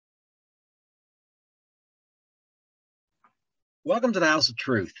Welcome to the House of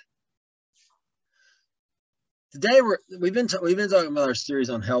Truth. Today we've been talking about our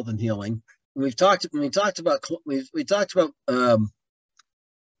series on health and healing. And we talked about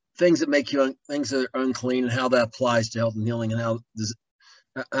things that make you things that are unclean and how that applies to health and healing, and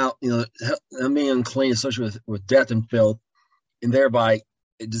how being unclean is associated with death and filth, and thereby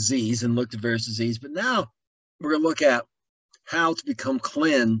a disease, and looked at various diseases. But now we're going to look at how to become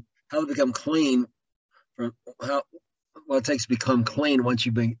clean from what it takes to become clean once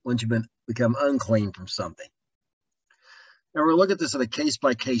you've become unclean from something. Now we're going to look at this on a case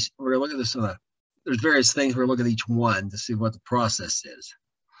by case. We're going to look at this there's various things. We're going to look at each one to see what the process is,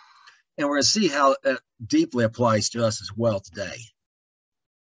 and we're going to see how it deeply applies to us as well today.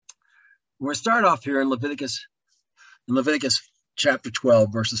 We're going to start off here in Leviticus chapter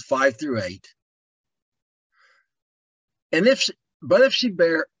 12, verses 5 through 8. And if she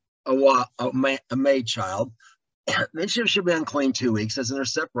bear a maid child, then she shall be unclean 2 weeks, as in her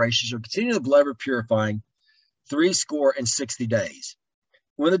separation. She'll continue the blood of her purifying 60 days.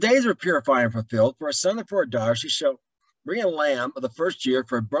 When the days of purifying are fulfilled, for a son and for a daughter, she shall bring a lamb of the first year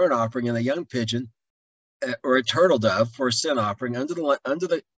for a burnt offering, and a young pigeon or a turtle dove for a sin offering under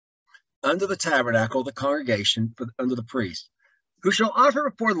the tabernacle of the congregation under the priest, who shall offer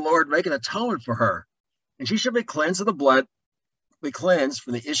before the Lord, make an atonement for her, and she shall be cleansed of the blood, be cleansed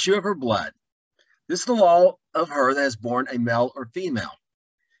from the issue of her blood. This is the law of her that has borne a male or female.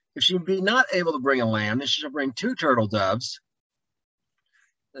 If she be not able to bring a lamb, then she shall bring 2 turtle doves.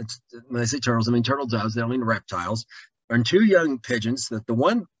 When I say turtles, I mean turtle doves. They don't mean reptiles. And 2 young pigeons, that the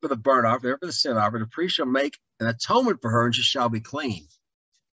one for the burnt offering, the other for the sin offering. The priest shall make an atonement for her, and she shall be clean.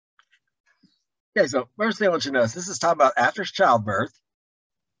 Okay, so first thing I want you to notice, this is talking about after childbirth,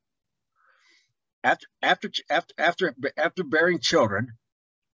 after bearing children,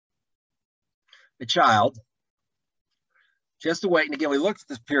 a child. She has to wait. And again, we looked at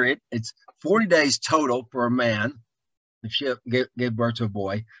this period. It's 40 days total for a man if she gave birth to a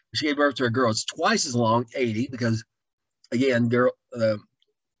boy. If she gave birth to a girl, it's twice as long, 80, because, again, girls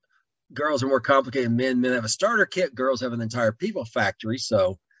are more complicated than men. Men have a starter kit. Girls have an entire people factory,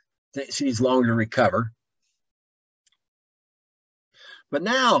 so she needs longer to recover. But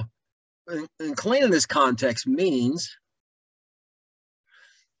now, and clean in this context means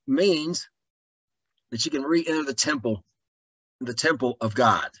that she can re-enter the temple of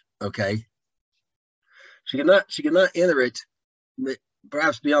God. Okay, she cannot enter it,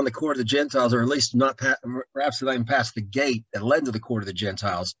 perhaps beyond the court of the Gentiles, or at least perhaps not even past the gate that led to the court of the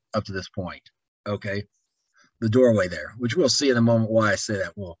Gentiles up to this point. Okay, the doorway there, which we'll see in a moment. Why I say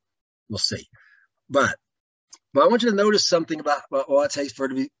that, we'll see. But I want you to notice something about what it takes for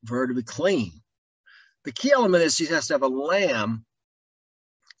her to be clean. The key element is she has to have a lamb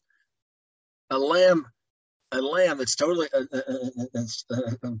that's totally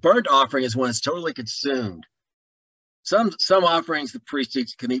a burnt offering is when it's totally consumed. Some offerings the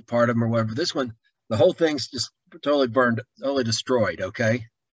priest can eat part of them or whatever. This one, the whole thing's just totally burned, totally destroyed. Okay,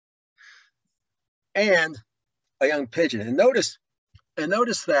 and a young pigeon. And notice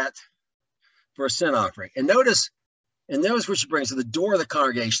that for a sin offering. And notice what she brings to the door of the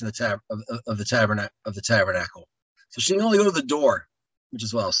congregation of the tabernacle. So she can only go to the door, which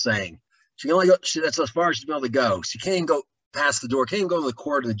is what I was saying. She can only go. That's as far as she's able to go. She can't even go past the door. Can't even go to the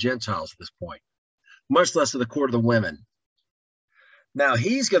court of the Gentiles at this point, much less to the court of the women. Now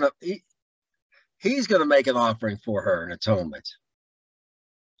he's gonna make an offering for her, an atonement,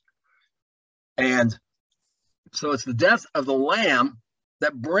 and so it's the death of the lamb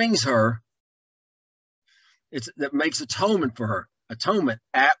that brings her. That makes atonement for her. Atonement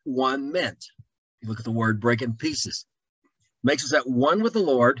at one mint. You look at the word break in pieces. Makes us at one with the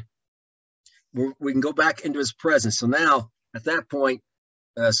Lord. We can go back into his presence. So now, at that point,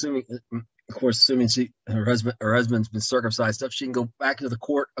 assuming her husband's been circumcised stuff, she can go back into the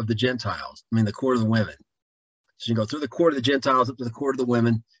court of the Gentiles. I mean, the court of the women. She can go through the court of the Gentiles up to the court of the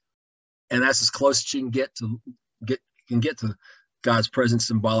women, and that's as close as she can get to God's presence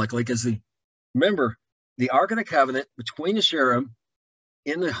symbolically. Because remember, the Ark of the Covenant between the cherubim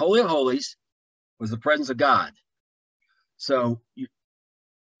in the Holy of Holies was the presence of God. So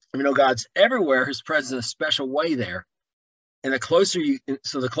God's everywhere. His presence in a special way there, and the closer you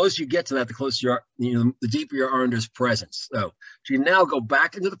get to that, the closer you are, the deeper you are into his presence. So she can now go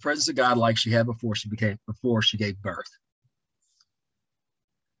back into the presence of God like she had before she gave birth,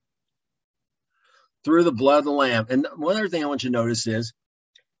 through the blood of the lamb. And one other thing I want you to notice is,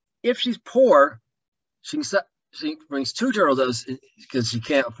 if she's poor, she brings 2 turtle doves because she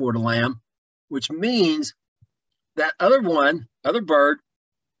can't afford a lamb, which means that other bird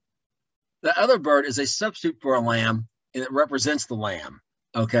is a substitute for a lamb and it represents the lamb.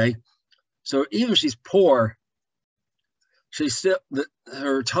 Okay, so even if she's poor,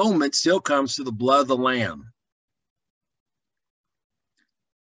 her atonement still comes through the blood of the lamb.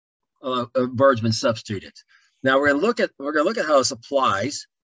 A bird's been substituted. Now we're gonna look at how this applies.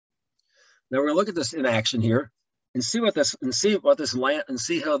 Now we're gonna look at this in action here and see this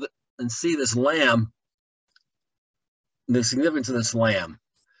lamb, the significance of this lamb.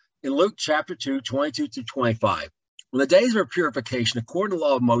 In Luke chapter 2, 22 through 25. When the days of her purification, according to the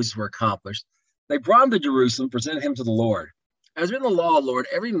law of Moses, were accomplished, they brought him to Jerusalem, presented him to the Lord. As in the law of the Lord,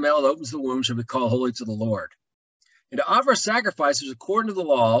 every male that opens the womb shall be called holy to the Lord. And to offer sacrifices according to the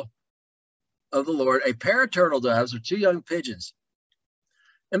law of the Lord, a pair of turtle doves or 2 young pigeons.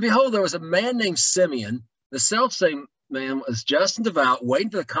 And behold, there was a man named Simeon. The selfsame man was just and devout, waiting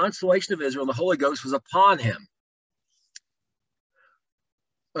for the consolation of Israel, and the Holy Ghost was upon him.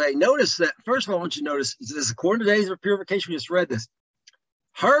 Okay, notice that, first of all, I want you to notice this, according to the days of purification, we just read this.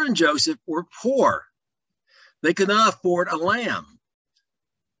 Her and Joseph were poor. They could not afford a lamb.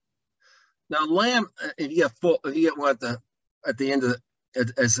 Now, lamb, if you get one at the end of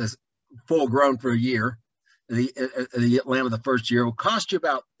as full grown for a year, the lamb of the first year will cost you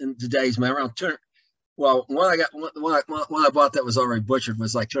about, in today's money, around 200. Well, one I bought that was already butchered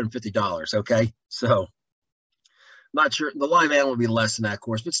was like $250. Okay, so not sure the live animal would be less than that, of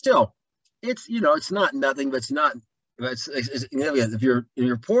course, but still, it's it's not nothing, but it's not. If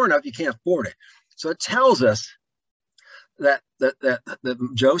you're poor enough, you can't afford it. So it tells us that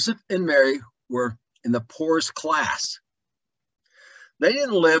Joseph and Mary were in the poorest class. They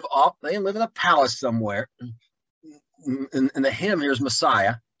didn't live in a palace somewhere. And the hymn here is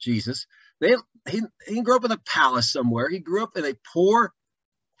Messiah, Jesus. He didn't grow up in a palace somewhere. He grew up in a poor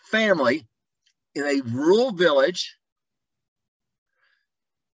family in a rural village.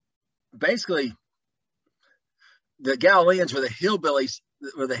 Basically, the Galileans were the hillbillies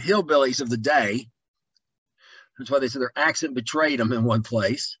of the day. That's why they said their accent betrayed them in one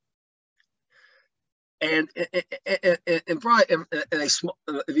place. And probably,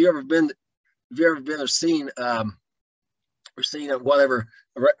 if you ever been or seen whatever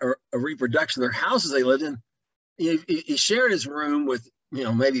a reproduction of their houses they lived in, he shared his room with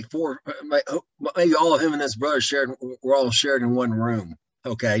maybe all of him and his brother were all shared in one room.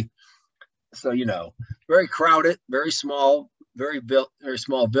 Okay, so very crowded, very small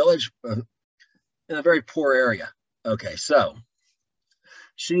small village in a very poor area. Okay, so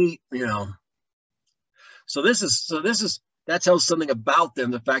that tells something about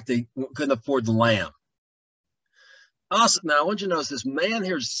them, the fact they couldn't afford the lamb. Also, now I want you to notice this man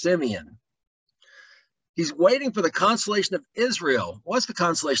here is Simeon. He's waiting for the consolation of Israel. What's the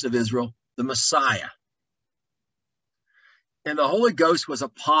consolation of Israel? The Messiah. And the Holy Ghost was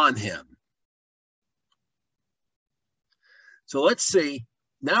upon him. So let's see.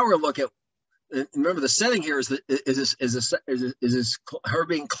 Now we're going to look at. Remember, the setting here is her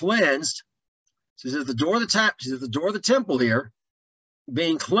being cleansed. She's at the door of the temple here,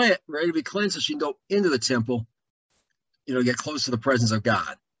 being cleansed, ready to be cleansed, so she can go into the temple, get close to the presence of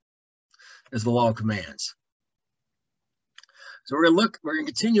God, as the law commands. So we're going to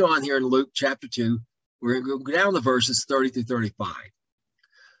continue on here in Luke chapter 2. We're going to go down the verses 30 through 35.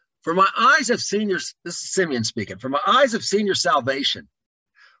 For my eyes have seen this is Simeon speaking, for my eyes have seen your salvation,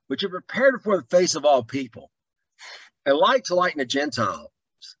 which you prepared before the face of all people, a light to lighten the Gentiles,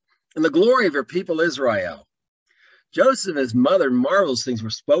 and the glory of your people Israel. Joseph and his mother, marvelous things were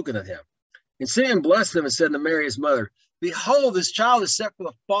spoken of him. And Simeon blessed them and said to Mary, his mother, behold, this child is set for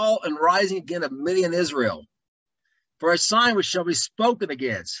the fall and rising again of many in Israel, for a sign which shall be spoken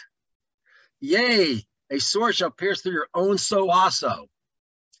against. Yea, a sword shall pierce through your own soul also,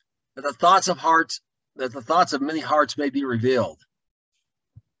 that the thoughts of many hearts may be revealed.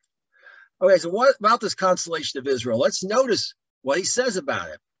 Okay, so what about this consolation of Israel? Let's notice what he says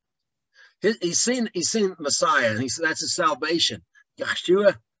about it. He's seen Messiah, and that's his salvation.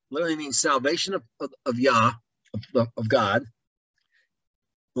 Yeshua literally means salvation of Yah, of God.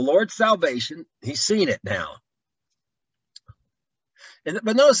 The Lord's salvation, he's seen it now.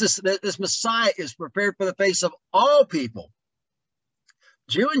 But notice this Messiah is prepared for the face of all people,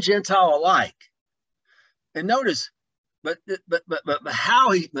 Jew and Gentile alike. And notice, but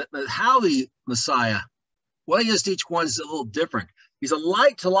how the Messiah, what he is to each one is a little different. He's a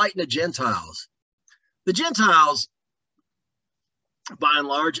light to lighten the Gentiles. The Gentiles, by and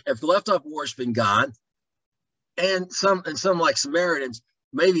large, have left off worshiping God, and some like Samaritans,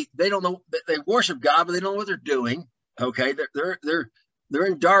 maybe they don't know, they worship God, but they don't know what they're doing. Okay, they're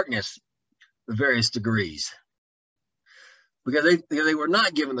in darkness to various degrees because they were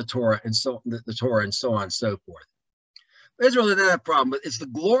not given the Torah and so on and so forth. Israel didn't have a problem, but it's the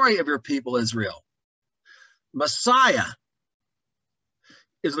glory of your people, Israel. Messiah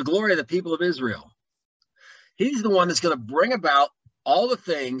is the glory of the people of Israel. He's the one that's going to bring about all the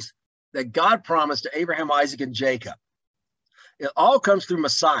things that God promised to Abraham, Isaac, and Jacob. It all comes through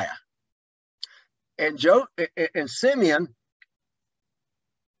Messiah. And Simeon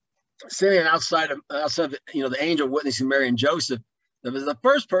outside of the angel witnessing Mary and Joseph, that was the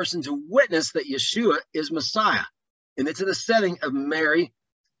first person to witness that Yeshua is Messiah. And it's in the setting of Mary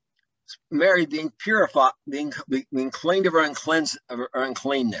being purified, being cleaned of her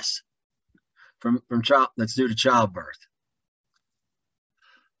uncleanness from child that's due to childbirth.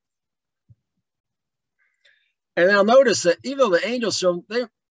 And now notice that even though the angels show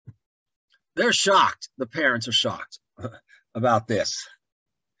they're shocked, the parents are shocked about this.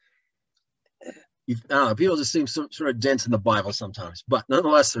 I don't know, people just seem sort of dense in the Bible sometimes, but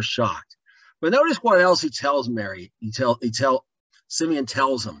nonetheless they're shocked. But notice what else he tells Mary. Simeon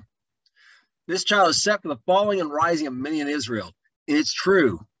tells him, this child is set for the falling and rising of many in Israel. And it's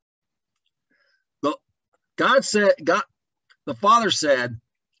true. But the Father said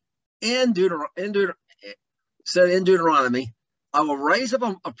in Deuteronomy, I will raise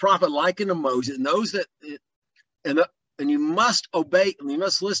up a prophet like unto Moses, and those that and you must obey, and you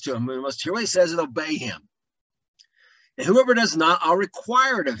must listen to him, you must hear what he says and obey him. And whoever does not, I'll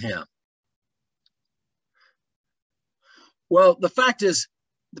require it of him. Well, the fact is,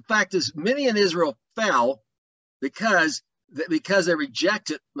 many in Israel fell because they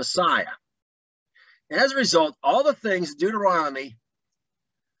rejected Messiah. And as a result, all the things in Deuteronomy,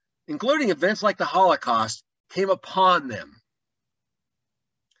 including events like the Holocaust, came upon them.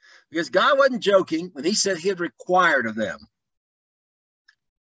 Because God wasn't joking when he said he had required of them.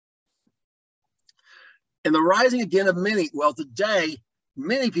 And the rising again of many, well, today,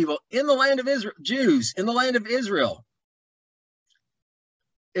 many people in the land of Israel, Jews in the land of Israel,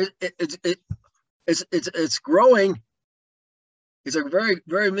 it's growing. It's a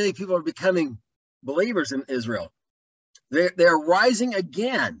very many people are becoming believers in Israel. They're rising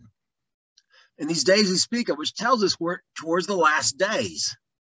again in these days we speak of, which tells us we're towards the last days.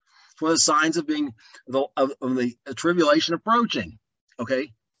 It's one of the signs of being of the tribulation approaching.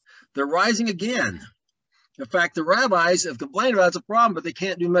 Okay, they're rising again. In fact, the rabbis have complained about it's a problem, but they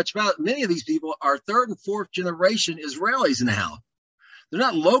can't do much about it. Many of these people are third and fourth generation Israelis now. They're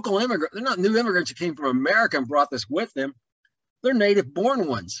not local immigrants. They're not new immigrants who came from America and brought this with them. They're native born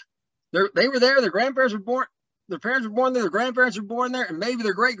ones. They were there. Their grandparents were born. Their parents were born there. Their grandparents were born there. And maybe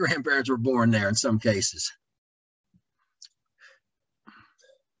their great grandparents were born there in some cases.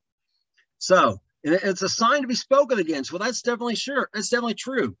 So it's a sign to be spoken against. Well, that's definitely sure. That's definitely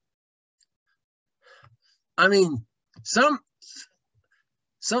true. I mean, some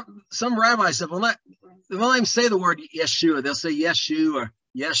rabbis said, well, they won't even say the word Yeshua. They'll say Yeshu or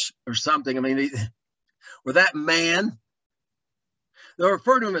Yesh or something. I mean, or that man. They'll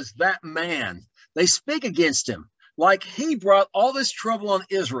refer to him as that man. They speak against him like he brought all this trouble on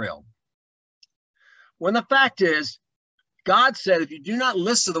Israel. When the fact is, God said, if you do not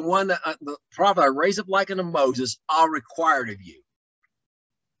listen to the one that the prophet I raise up like unto Moses, I'll require it of you.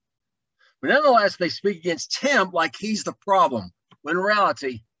 But nonetheless, they speak against him like he's the problem, when in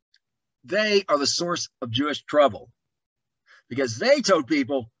reality, they are the source of Jewish trouble. Because they turned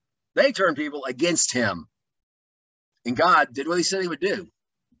people against him. And God did what he said he would do.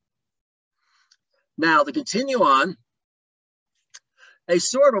 Now, to continue on, a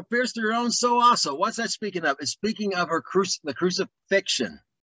sword will pierce through your own soul also. What's that speaking of? It's speaking of the crucifixion.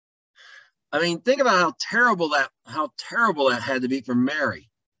 I mean, think about how terrible that had to be for Mary.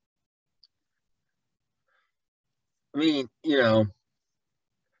 I mean, I'm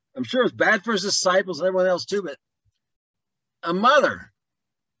sure it's bad for his disciples and everyone else too, but a mother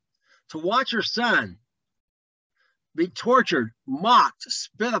to watch her son be tortured, mocked,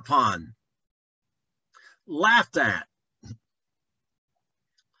 spit upon, laughed at,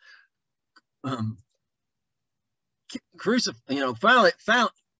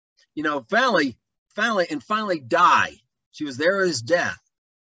 finally die. She was there at his death.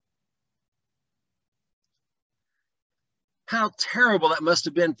 How terrible that must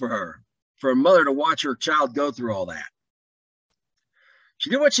have been for her, for a mother to watch her child go through all that. She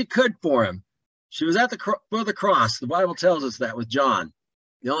did what she could for him. She was at the foot of the cross. The Bible tells us that with John,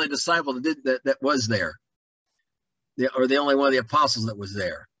 the only disciple that did that was there, or the only one of the apostles that was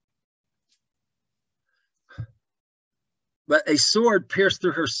there. But a sword pierced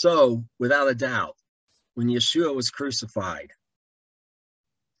through her soul without a doubt when Yeshua was crucified.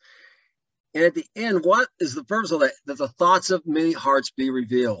 And at the end, what is the purpose of that? That the thoughts of many hearts be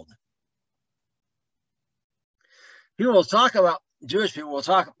revealed. People will talk about, Jewish people will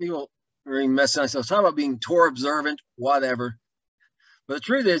talk, people are messing themselves, talk about being Torah observant, whatever. But the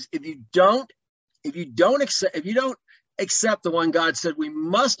truth is, if you don't accept the one God said we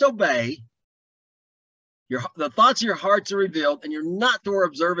must obey, the thoughts of your hearts are revealed, and you're not Torah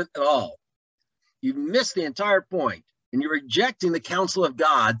observant at all. You've missed the entire point, and you're rejecting the counsel of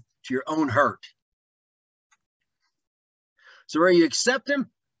God to your own hurt. So where you accept him,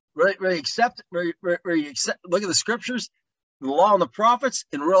 where you accept, look at the scriptures, the law and the prophets,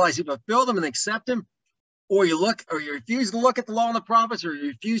 and realize you fulfill them and accept him, or you refuse to look at the law and the prophets, or you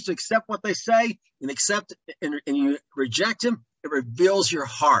refuse to accept what they say and accept and you reject him, it reveals your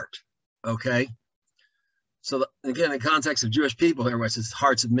heart. Okay. So again, in the context of Jewish people here, where it says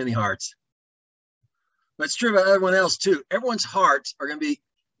hearts of many hearts. But it's true about everyone else too. Everyone's hearts are going to be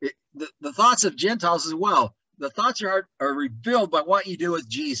the thoughts of Gentiles as well. The thoughts of your heart are revealed by what you do with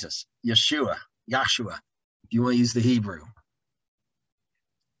Jesus, Yeshua, if you want to use the Hebrew.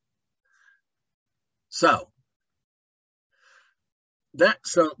 So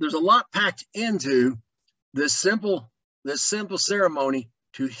there's a lot packed into this simple ceremony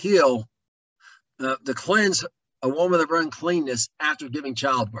to heal, to cleanse a woman of her uncleanness after giving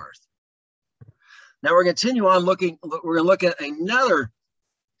childbirth. Now we're going to continue on looking. We're going to look at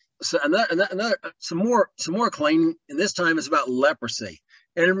some more cleaning, and this time it's about leprosy.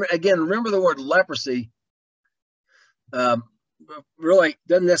 And again, remember the word leprosy. Really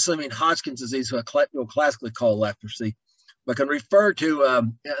doesn't necessarily mean Hodgkin's disease, what we'll classically call leprosy, but can refer to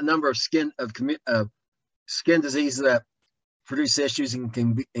a number of skin diseases that produce issues and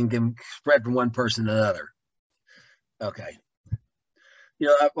can spread from one person to another. Okay.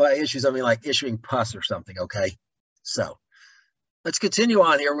 By issues, I mean like issuing pus or something. Okay. So let's continue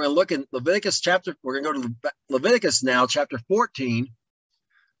on here. We're going to look in Leviticus we're going to go to Leviticus now, chapter 14,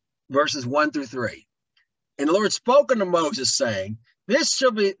 verses 1 through 3. And the Lord spoke unto Moses, saying, this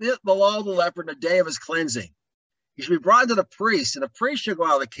shall be the law of the leper in the day of his cleansing. He shall be brought to the priest, and the priest shall go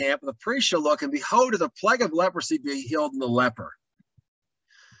out of the camp, and the priest shall look, and behold, the plague of leprosy be healed in the leper.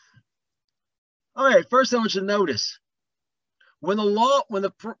 All right, first I want you to notice, when the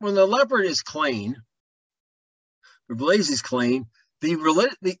leper is clean, or believes he's clean,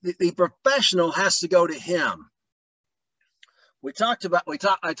 the professional has to go to him. I talked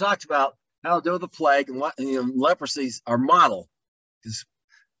about how to deal with the plague and what leprosies are model. Because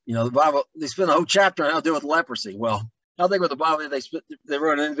the Bible, they spend a whole chapter on how to deal with leprosy. Well, how they with the Bible, they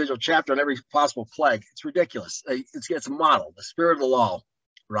wrote an individual chapter on every possible plague. It's ridiculous. It's a model, the spirit of the law,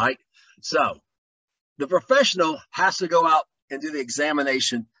 right? So the professional has to go out and do the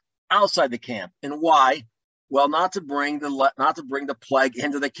examination outside the camp. And why? Well, not to bring the plague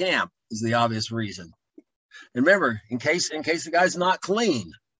into the camp is the obvious reason. And remember, in case the guy's not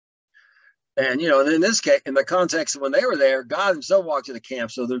clean. And in this case, in the context of when they were there, God himself walked to the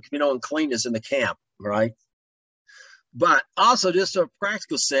camp, so there can be no uncleanness in the camp, right? But also just to a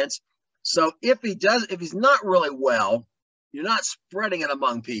practical sense, so if he's not really well, you're not spreading it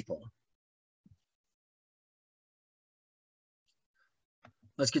among people.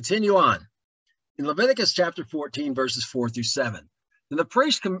 Let's continue on. In Leviticus chapter 14, verses 4 through 7.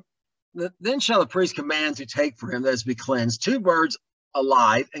 Then shall the priest command to take for him that is to be cleansed 2 birds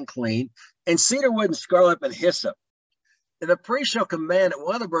alive and clean, and cedar wood and scarlet and hyssop. And the priest shall command that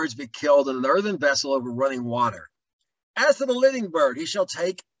one of the birds be killed in an earthen vessel over running water. As to the living bird, he shall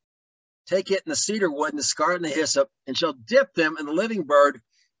take it in the cedar wood and the scarlet and the hyssop, and shall dip them in the living bird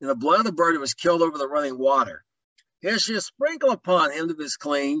in the blood of the bird that was killed over the running water. He shall sprinkle upon him that is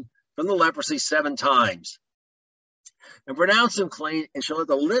clean from the leprosy 7 times, and pronounce him clean, and shall let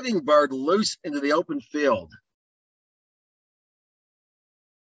the living bird loose into the open field.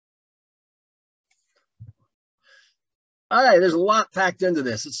 All right, there's a lot packed into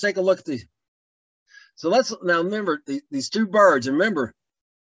this. Let's take a look at these. So let's now remember these 2 birds. And remember,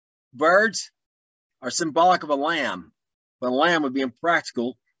 birds are symbolic of a lamb, but a lamb would be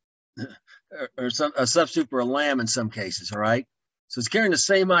impractical, or a substitute for a lamb in some cases. All right, so it's carrying the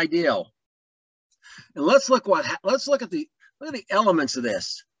same ideal. And let's look at the elements of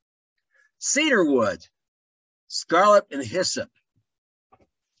this: cedar wood, scarlet, and hyssop.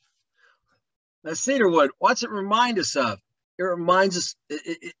 Now, cedar wood, what's it remind us of? It reminds us,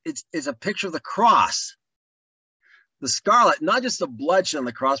 it's a picture of the cross. The scarlet, not just the bloodshed on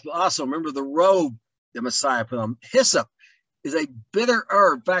the cross, but also remember the robe the Messiah put on. Hyssop is a bitter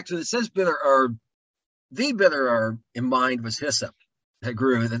herb. In fact, when it says bitter herb, the bitter herb in mind was hyssop that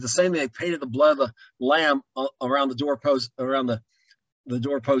grew. At the same thing, they painted the blood of the lamb around the doorpost, around the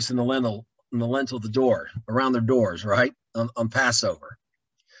doorpost and the lintel of the door, around their doors, right? On Passover.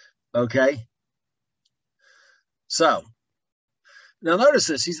 Okay. So now notice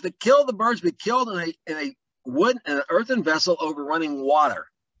this. He's to kill the birds, be killed in a wood and an earthen vessel over running water.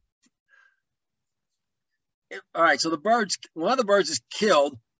 All right, so the birds, one of the birds is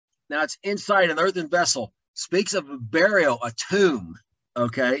killed. Now it's inside an earthen vessel. Speaks of a burial, a tomb.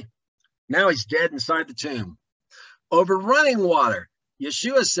 Okay. Now he's dead inside the tomb. Over running water.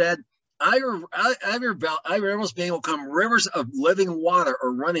 Yeshua said, I almost being will come rivers of living water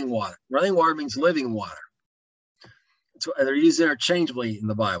or running water. Running water means living water. So they're used interchangeably in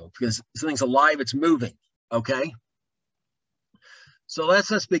the Bible because something's alive, it's moving. Okay. So let's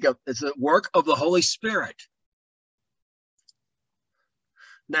speak of it's the work of the Holy Spirit.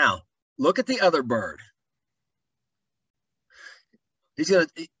 Now, look at the other bird. He's gonna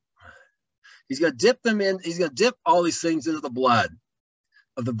dip them in, he's gonna dip all these things into the blood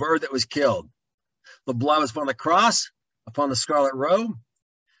of the bird that was killed. The blood was upon the cross, upon the scarlet robe,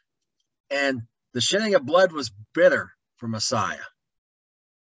 and the shedding of blood was bitter for Messiah.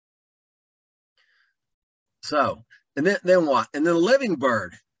 So, and then what? And then the living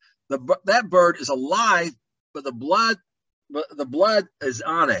bird, that bird is alive, but the blood is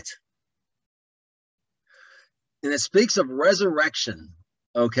on it. And it speaks of resurrection,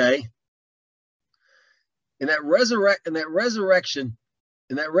 okay? In that resurrection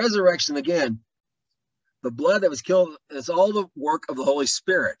again, the blood that was killed, it's all the work of the Holy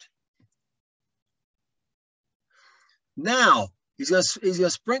Spirit. Now, he's gonna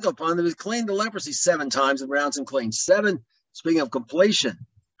sprinkle upon them, he's cleaned the leprosy 7 times and pronounced him clean. 7, speaking of completion,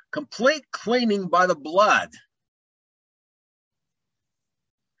 complete cleaning by the blood.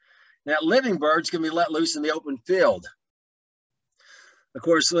 That living bird's going to be let loose in the open field. Of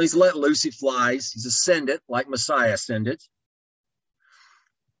course, when he's let loose, he flies. He's ascended, like Messiah ascended.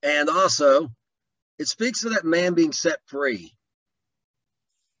 And also, it speaks of that man being set free.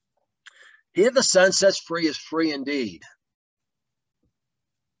 He that the Son sets free is free indeed.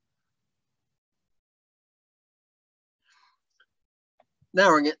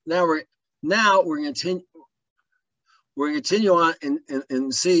 Now we're going to continue on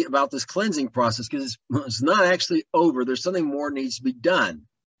and see about this cleansing process because it's not actually over. There's something more needs to be done.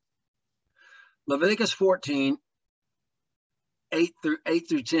 Leviticus 14, 8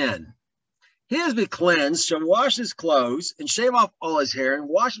 through 10. He has been cleansed, shall wash his clothes and shave off all his hair and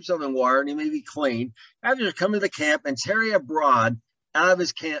wash himself in water, and he may be clean. After he come to the camp and tarry abroad out of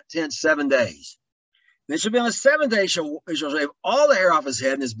his tent 7 days. And it shall be on the 7th day he shall shave all the hair off his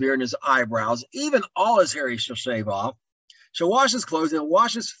head and his beard and his eyebrows, even all his hair he shall shave off. Shall wash his clothes and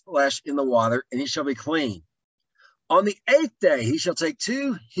wash his flesh in the water, and he shall be clean. On the 8th day he shall take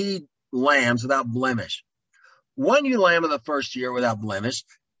 2 he lambs without blemish, 1 ewe lamb of the first year without blemish,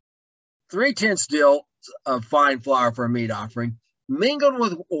 3 tenths dill of fine flour for a meat offering, mingled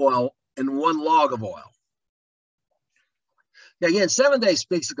with oil, and 1 log of oil. Now again, 7 days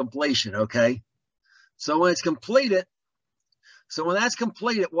speaks of completion, okay? So when it's completed, when that's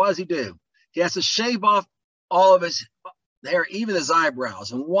completed, what does he do? He has to shave off all of his hair, even his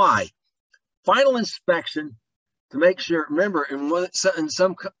eyebrows. And why? Final inspection to make sure. Remember, in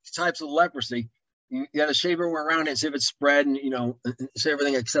some types of leprosy, you got to shave everywhere around it, see if it's spread, and see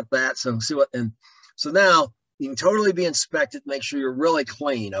everything except that. So see what. And so now you can totally be inspected, make sure you're really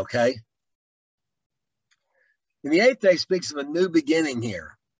clean. Okay. And the 8th day speaks of a new beginning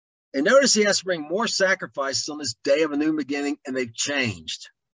here. And notice he has to bring more sacrifices on this day of a new beginning, and they've changed.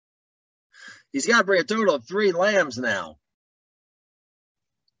 He's got to bring a total of 3 lambs now.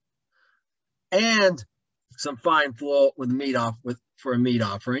 And some fine flour with meat for a meat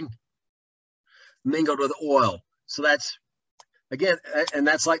offering, mingled with oil. So that's, again, and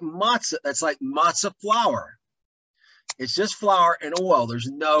that's like matzah. That's like matzah flour. It's just flour and oil. There's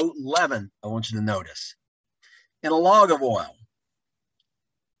no leaven, I want you to notice. And a log of oil.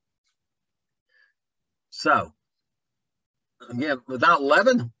 So, again, without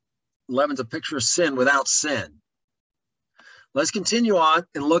leaven, leaven's a picture of sin without sin. Let's continue on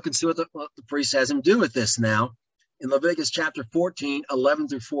and look and see what the priest has him do with this now in Leviticus chapter 14, 11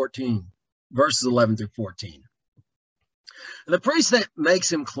 through 14, verses 11 through 14. And the priest that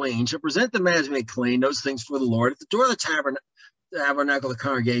makes him clean shall present the man as made clean, those things for the Lord, at the door of the tabernacle of the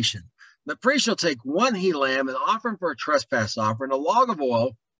congregation. The priest shall take 1 he lamb and offer him for a trespass offering, a log of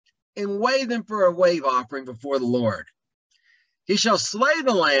oil, and wave them for a wave offering before the Lord. He shall slay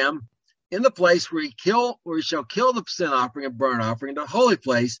the lamb in the place where he shall kill the sin offering and burnt offering in the holy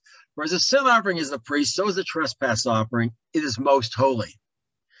place. For as the sin offering is the priest, so is the trespass offering. It is most holy.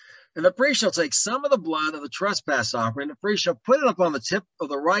 And the priest shall take some of the blood of the trespass offering, and the priest shall put it upon the tip of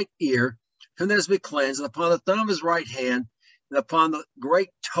the right ear, whom that has been cleansed, and upon the thumb of his right hand, and upon the great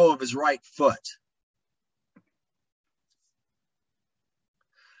toe of his right foot.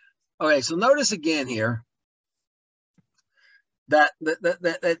 Okay, so notice again here that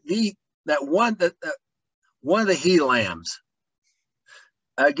one of the he lambs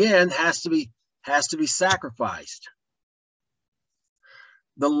again has to be sacrificed.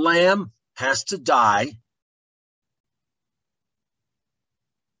 The lamb has to die.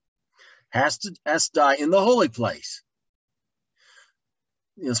 Has to die in the holy place.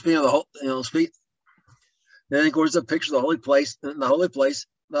 Speaking of the whole, then of course a picture of the holy place, the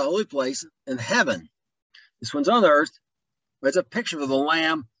holy place in heaven. This one's on earth, but it's a picture of the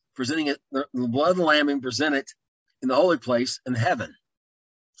lamb presenting it, the blood of the lamb being presented in the holy place in heaven,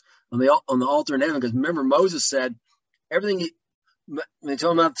 on the altar in heaven. Because remember, Moses said everything. When they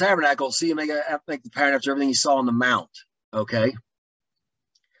told him about the tabernacle, see, make the pattern after everything he saw on the mount. Okay.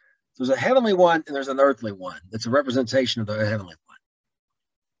 There's a heavenly one and there's an earthly one. It's a representation of the heavenly one.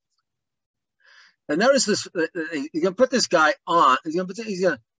 And notice this, you're going to put this guy on,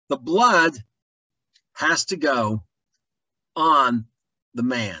 the blood has to go on the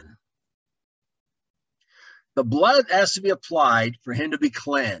man. The blood has to be applied for him to be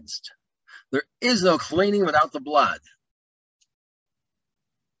cleansed. There is no cleaning without the blood.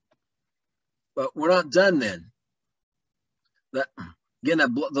 But we're not done then. Again, the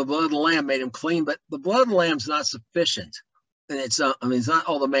blood of the lamb made him clean, but the blood of the lamb is not sufficient. And it's not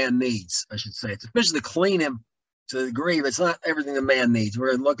all the man needs, I should say. It's sufficient to clean him to the degree, but it's not everything the man needs. We're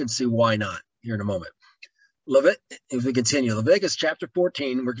going to look and see why not here in a moment. If we continue, Leviticus chapter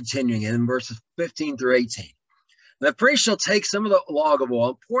 14, we're continuing in verses 15 through 18. The priest shall take some of the log of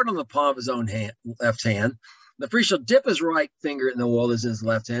oil, pour it on the palm of his own left hand. The priest shall dip his right finger in the oil that's in his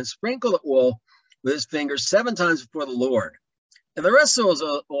left hand, sprinkle the oil with his fingers 7 times before the Lord. And the rest of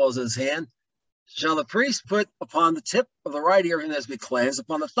the oil is in his hand. Shall the priest put upon the tip of the right ear of him that has been cleansed,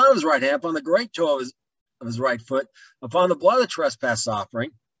 upon the thumb of his right hand, upon the great toe of his right foot, upon the blood of the trespass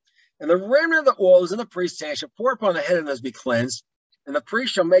offering. And the remnant of the oil is in the priest's hand, shall pour upon the head of him that has been cleansed, and the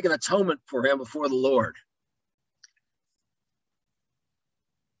priest shall make an atonement for him before the Lord.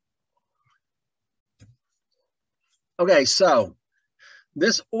 Okay, so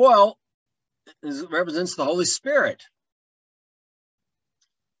this oil represents the Holy Spirit.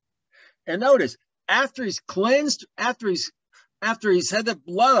 And notice, after he's cleansed, after he's had the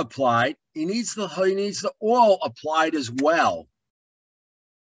blood applied, he needs the oil applied as well.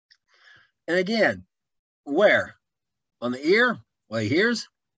 And again, where? On the ear, where he hears,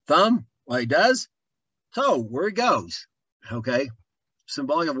 thumb, where he does, toe, where he goes. Okay,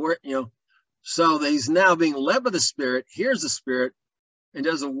 symbolic of where, so that he's now being led by the Spirit, hears the Spirit, and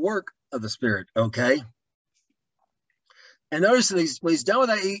does the work of the Spirit. Okay. And notice that when he's done with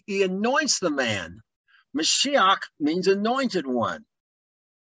that, he anoints the man. Mashiach means anointed one.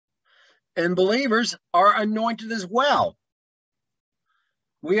 And believers are anointed as well.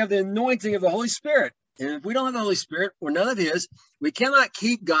 We have the anointing of the Holy Spirit. And if we don't have the Holy Spirit, we're none of his. We cannot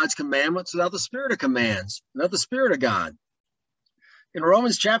keep God's commandments without the Spirit of commands, without the Spirit of God. In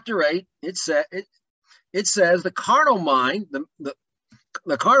Romans chapter 8, it says the carnal mind,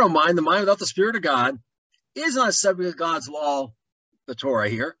 the carnal mind, the mind without the Spirit of God, is not subject to God's law, the Torah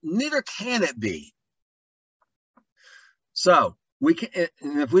here, neither can it be. So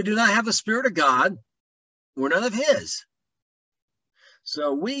if we do not have the Spirit of God, we're none of his.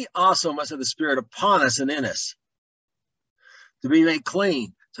 So we also must have the Spirit upon us and in us to be made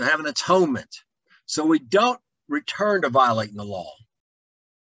clean, to have an atonement, so we don't return to violating the law.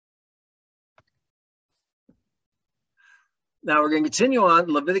 Now we're going to continue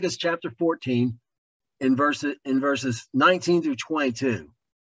on Leviticus chapter 14. In verses 19 through 22.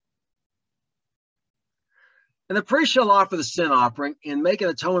 And the priest shall offer the sin offering and make an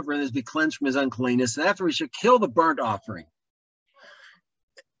atonement for him to be cleansed from his uncleanness. And after he shall kill the burnt offering.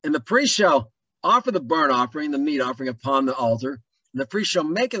 And the priest shall offer the burnt offering, the meat offering upon the altar. And the priest shall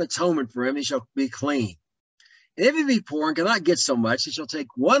make an atonement for him. He shall be clean. And if he be poor and cannot get so much, he shall take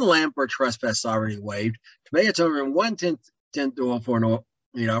 1 lamb for a trespass already waived, to make atonement, 1/10 oil for an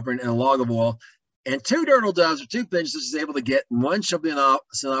meat offering, and a log of oil. And 2 turtle doves or 2 pigeons that she's able to get, and 1 shall be an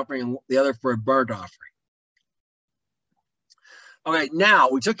sin offering, and the other for a burnt offering. Okay,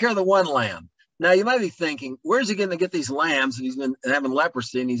 now we took care of the 1 lamb. Now you might be thinking, where's he going to get these lambs? And he's been having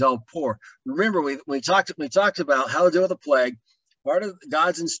leprosy and he's all poor. Remember, we talked about how to deal with the plague. Part of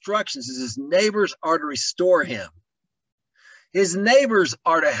God's instructions is his neighbors are to restore him. His neighbors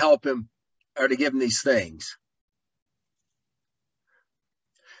are to help him, or to give him these things.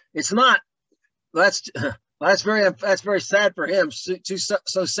 It's not. That's very sad for him.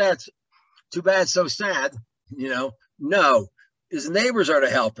 So sad. Too bad. So sad. No, his neighbors are to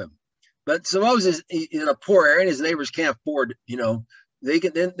help him. But suppose he's in a poor area and his neighbors can't afford, They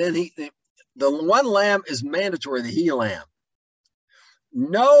can the one lamb is mandatory, the he lamb.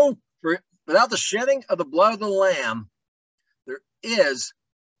 Without the shedding of the blood of the lamb, there is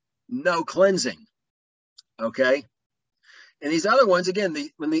no cleansing. Okay. And these other ones, again,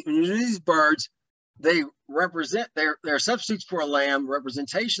 when you do these birds, they represent, they're substitutes for a lamb,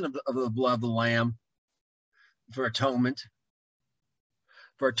 representation of the blood of the lamb for atonement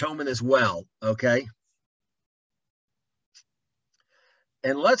as well. Okay.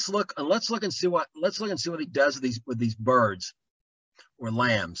 And let's look and see what he does with these birds or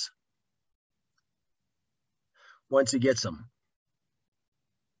lambs once he gets them.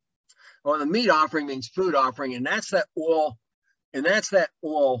 Well, the meat offering means food offering, and that's that oil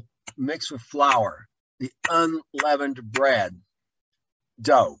mixed with flour, the unleavened bread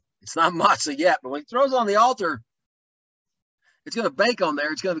dough. It's not matzah yet, but when he throws it on the altar, it's going to bake on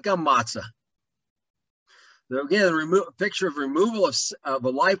there. It's going to become matzah. So again, a picture of removal of a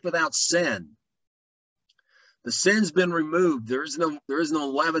life without sin. The sin's been removed. There is no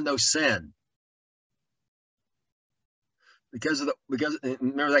leaven, no sin. Because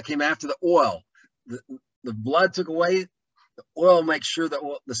remember that came after the oil. The blood took away. The oil makes sure that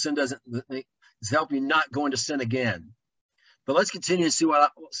the sin doesn't. It's help you not go into sin again. But let's continue and see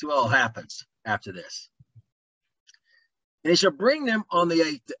what all happens after this. And he shall bring them on the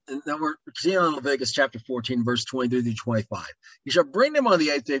 8th. And then we're continuing on Leviticus chapter 14, verse 23 through 25. He shall bring them on the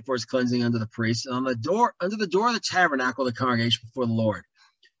 8th day for his cleansing unto the priest, and under the door of the tabernacle of the congregation before the Lord.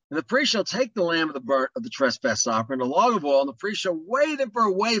 And the priest shall take the lamb of the trespass offering, the log of oil, and the priest shall weigh them for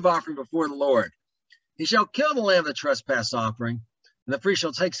a wave offering before the Lord. He shall kill the lamb of the trespass offering, and the priest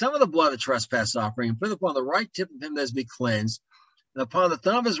shall take some of the blood of the trespass offering and put it upon the right tip of him that is be cleansed, and upon the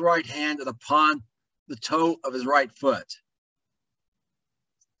thumb of his right hand, and upon the toe of his right foot.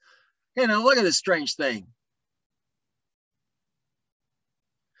 Okay, now look at this strange thing.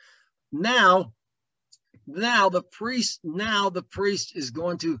 Now the priest is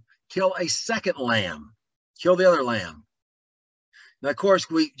going to kill a second lamb, kill the other lamb. Now, of course,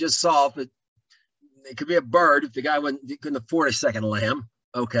 we just saw if it could be a bird if the guy couldn't afford a second lamb.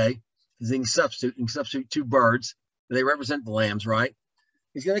 Okay, because he can substitute two birds. They represent the lambs, right?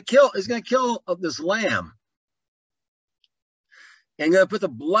 He's going to kill this lamb, and going to put the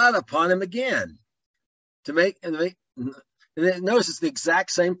blood upon him again and then notice it's the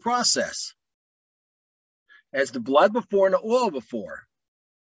exact same process as the blood before and the oil before.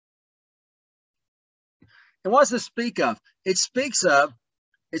 And what does this speak of? It speaks of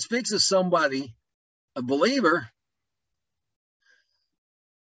somebody, a believer,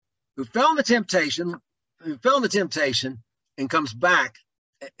 who fell in the temptation and comes back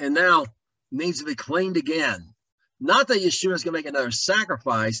and now needs to be cleaned again. Not that Yeshua is going to make another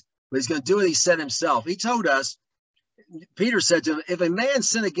sacrifice, but he's going to do what he said himself. He told us, Peter said to him, if a man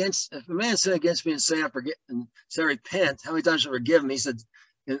sin against me and say I forget and say repent, how many times shall I forgive him? He said,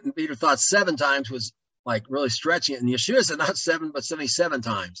 and Peter thought 7 times was like really stretching it. And Yeshua said not 7, but 77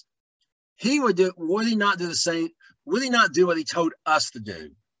 times. Would he not do the same? Would he not do what he told us to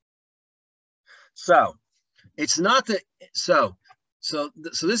do? So it's not that. So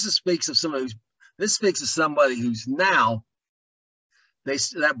this speaks of somebody who's now.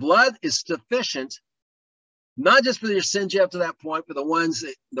 That blood is sufficient, not just for your sins up to that point, but the ones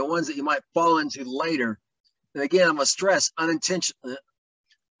that you might fall into later. And again, I'm going to stress unintentionally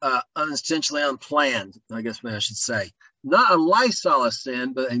unplanned. I guess maybe I should say, not a lifestyle of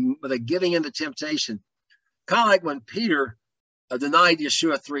sin, but a giving into temptation. Kind of like when Peter denied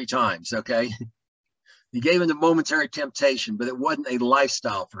Yeshua 3 times. Okay, he gave him the momentary temptation, but it wasn't a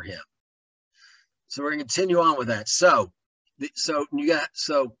lifestyle for him. So we're going to continue on with that. So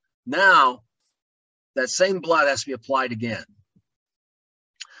now that same blood has to be applied again.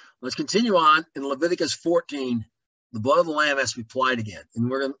 Let's continue on in Leviticus 14. The blood of the lamb has to be applied again, and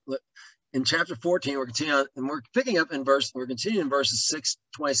we're going to in chapter 14. We're continuing, and we're continuing in verses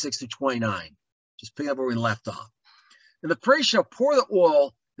 26 to 29. Just pick up where we left off. And the priest shall pour the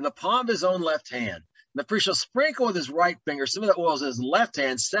oil in the palm of his own left hand, and the priest shall sprinkle with his right finger some of the oils in his left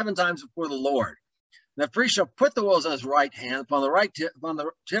hand 7 times before the Lord. And the priest shall put the oils on his right hand, upon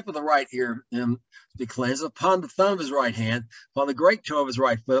the tip of the right ear, to be cleansed, upon the thumb of his right hand, upon the great toe of his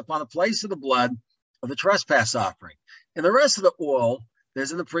right foot, upon the place of the blood of the trespass offering. And the rest of the oil that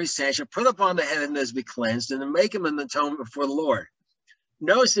is in the priest's hand shall put upon the head and is be cleansed, and to make him an atonement before the Lord.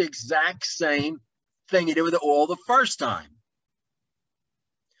 Notice the exact same thing he did with the oil the first time.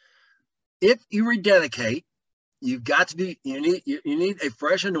 If you rededicate, you need a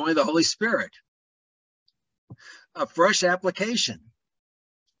fresh anointing of the Holy Spirit. A fresh application.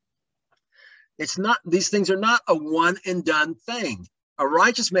 These things are not a one and done thing. A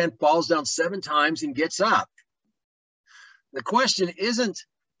righteous man falls down 7 times and gets up. The question isn't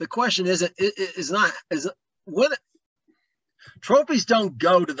what trophies don't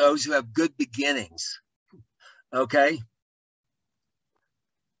go to those who have good beginnings. Okay.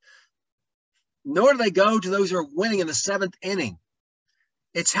 Nor do they go to those who are winning in the 7th inning.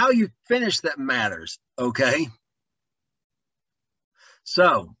 It's how you finish that matters. Okay.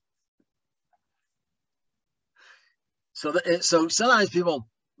 So sometimes people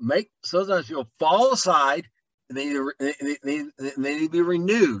fall aside, and they need to be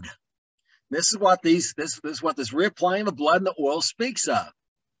renewed. This is what this reapplying the blood and the oil speaks of.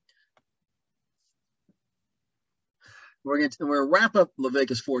 We're going to wrap up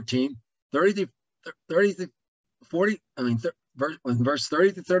Leviticus 14, 30 to 40. Verse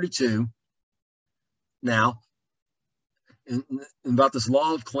 30 to 32. Now, about this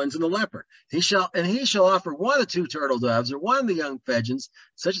law of cleansing the leper. He shall offer one of the 2 turtle doves or one of the young pigeons,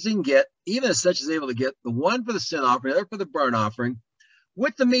 such as he can get, even as such as able to get, the one for the sin offering, the other for the burnt offering,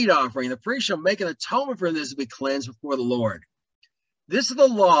 with the meat offering. The priest shall make an atonement for this to be cleansed before the Lord. This is the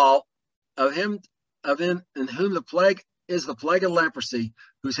law of him in whom the plague is the plague of leprosy,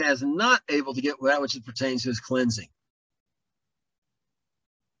 whose hands not able to get that which pertains to his cleansing.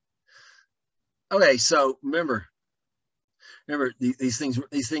 Okay, so remember, these things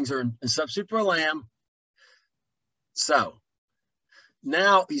are in substitute for a lamb. So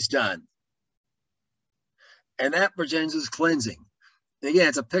now he's done, and that pertains to his cleansing. Again,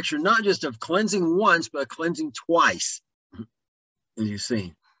 it's a picture not just of cleansing once, but cleansing twice, as you've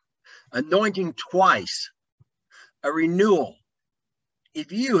seen. Anointing twice, a renewal.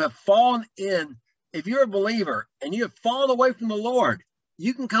 If you have fallen in, if you're a believer and you have fallen away from the Lord,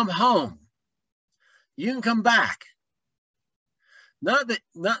 you can come home. You can come back. Not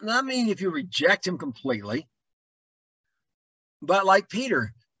meaning if you reject him completely, but like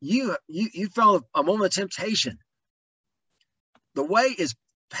Peter, you fell a moment of temptation. The way is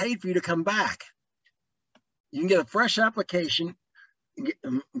paid for you to come back. You can get a fresh application,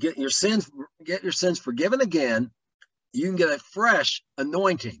 get your sins forgiven again. You can get a fresh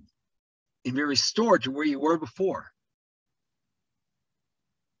anointing and be restored to where you were before.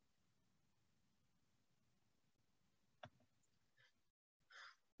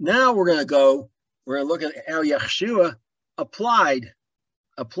 Now we're going to look at how Yeshua applied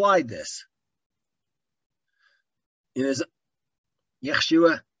this. It is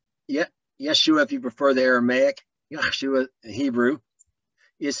Yeshua, if you prefer the Aramaic, Yeshua Hebrew,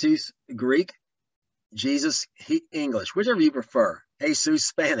 Jesus Greek, Jesus English, whichever you prefer, Jesus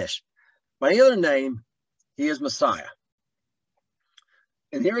Spanish. By any other name, he is Messiah.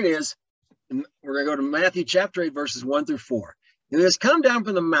 And here it is. We're going to go to Matthew chapter 8, verses 1 through 4. And he has come down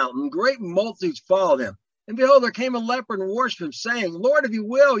from the mountain, great multitudes followed him. And behold, there came a leper and worshipped him, saying, Lord, if you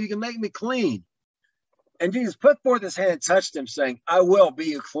will, you can make me clean. And Jesus put forth his hand and touched him, saying, I will be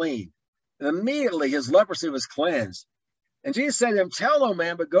you clean. And immediately his leprosy was cleansed. And Jesus said to him, tell no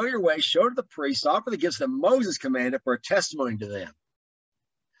man, but go your way, show to the priests, offer the gifts that Moses commanded for a testimony to them.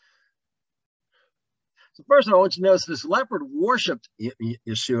 So first of all, I want you to notice this leper worshipped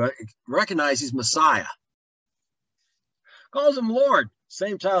Yeshua, recognized he's Messiah. Calls him Lord,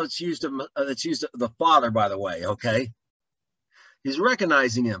 same title that's used of the Father, by the way, okay? He's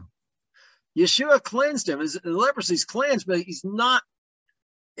recognizing him. Yeshua cleansed him. His leprosy is cleansed, but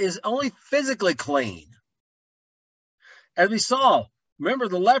is only physically clean. As we saw, remember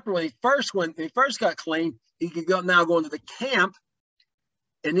the leper, when he first got clean, he could now go into the camp,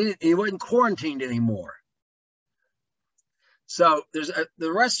 and he wasn't quarantined anymore. So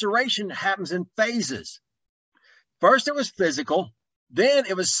the restoration happens in phases. First, it was physical, then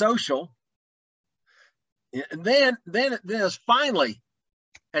it was social, and then it was finally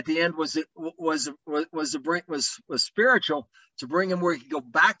at the end was spiritual, to bring him where he could go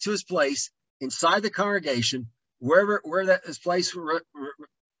back to his place inside the congregation, where his place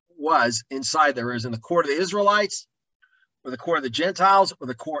was inside there, is in the court of the Israelites, or the court of the Gentiles, or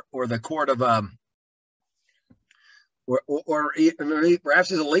the court of or perhaps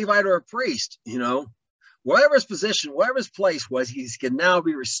he's a Levite or a priest, whatever his position, whatever his place was, he can now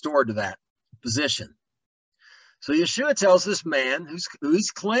be restored to that position. So Yeshua tells this man who's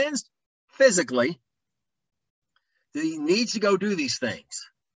cleansed physically that he needs to go do these things.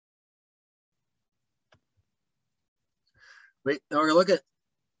 We're going to look at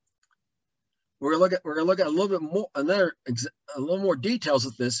a little bit more, a little more details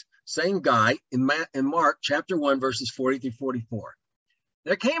of this same guy in Mark chapter 1, verses 40 through 44.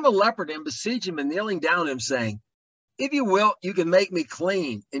 There came a leper to him, beseeching him and kneeling down to him, saying, if you will, you can make me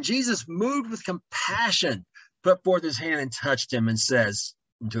clean. And Jesus, moved with compassion, put forth his hand and touched him and says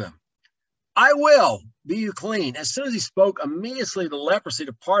to him, I will be you clean. As soon as he spoke, immediately the leprosy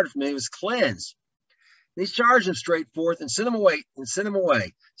departed from him. He was cleansed. And he charged him straight forth and sent him away,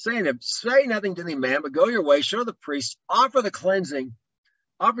 saying to him, say nothing to any man, but go your way, show the priest, offer your cleansing,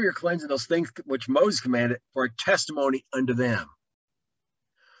 those things which Moses commanded for a testimony unto them.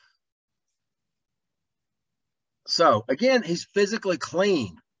 So again, he's physically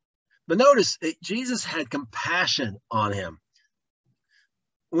clean. But notice Jesus had compassion on him.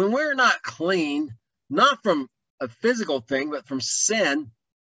 When we're not clean, not from a physical thing, but from sin,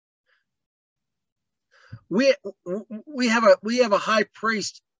 we have a high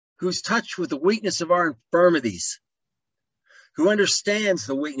priest who's touched with the weakness of our infirmities, who understands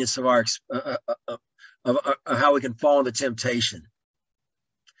the weakness of our of how we can fall into temptation,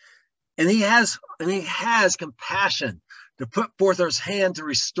 and he has compassion to put forth his hand to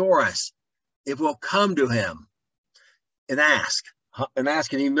restore us if we'll come to him and ask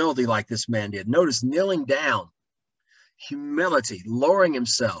in humility like this man did. Notice kneeling down, humility, lowering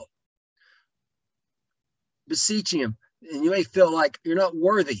himself, beseeching him. And you may feel like you're not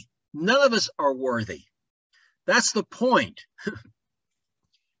worthy. None of us are worthy. That's the point.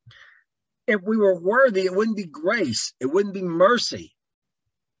 If we were worthy, it wouldn't be grace. It wouldn't be mercy.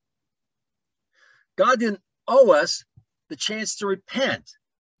 God didn't owe us the chance to repent.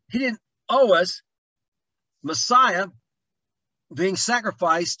 He didn't owe us Messiah being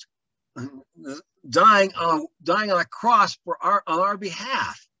sacrificed, dying on a cross on our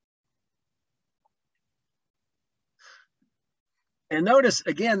behalf. And notice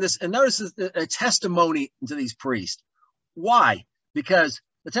again notice a testimony to these priests. Why? Because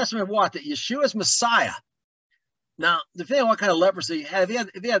the testimony of what? That Yeshua is Messiah. Now, depending on what kind of leprosy you have,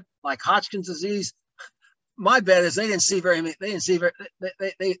 if you had like Hodgkin's disease, my bet is they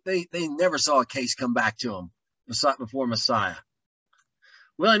never saw a case come back to them before Messiah.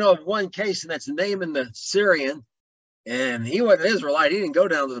 We only know of one case, and that's Naaman the Syrian, and he wasn't an Israelite. He didn't go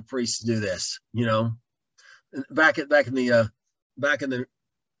down to the priest to do this, back in the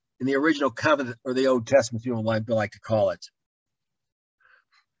original covenant, or the Old Testament, if you like to call it.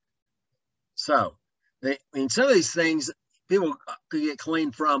 So, some of these things people could get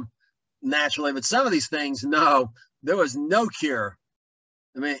clean from naturally, but some of these things, no, there was no cure.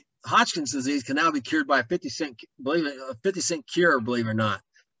 I mean, Hodgkin's disease can now be cured by a 50-cent cure, believe it or not.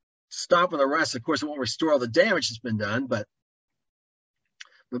 Stop with the rest. Of course, it won't restore all the damage that's been done, but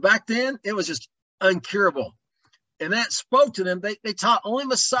back then it was just uncurable. And that spoke to them. They taught only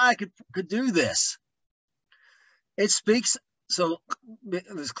Messiah could do this. It speaks, so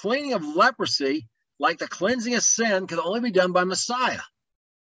this cleaning of leprosy, like the cleansing of sin, could only be done by Messiah.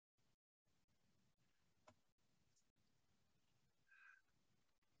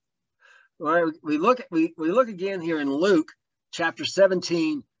 Well, we look again here in Luke chapter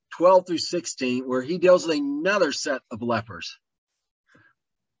 17, 12 through 16, where he deals with another set of lepers.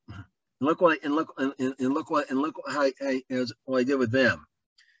 Look how he did with them.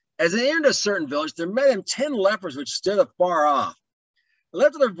 As they entered a certain village, there met him 10 lepers which stood afar off. They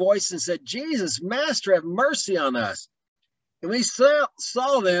lifted their voice and said, Jesus, Master, have mercy on us. And when he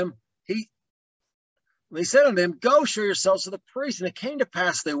saw them, he said unto them, go show yourselves to the priest. And it came to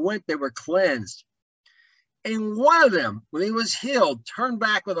pass, they went, they were cleansed. And one of them, when he was healed, turned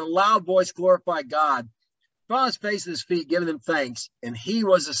back with a loud voice, glorified God, fell on his face at his feet, giving them thanks. And he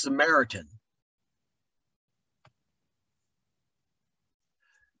was a Samaritan.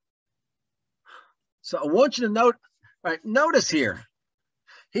 So I want you to notice here,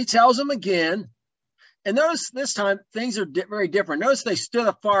 he tells them again, and notice this time things are very different. Notice they stood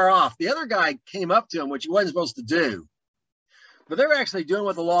afar off. The other guy came up to him, which he wasn't supposed to do. But they're actually doing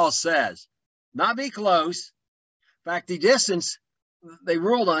what the law says. Not be close. In fact, the distance, they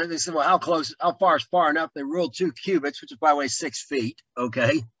ruled on it. They said, well, how far is far enough? They ruled 2 cubits, which is, by the way, 6 feet.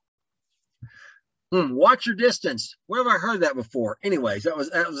 Okay. Watch your distance. Where have I heard that before? Anyways, that was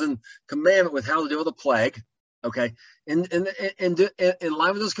in commandment with how to deal with a plague. Okay. In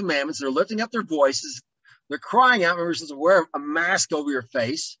line with those commandments, they're lifting up their voices. They're crying out. Remember, it says, wear a mask over your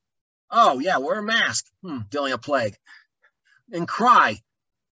face. Oh, yeah, wear a mask. Dealing a plague. And cry,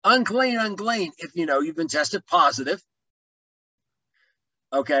 unclean, unclean, if you've been tested positive.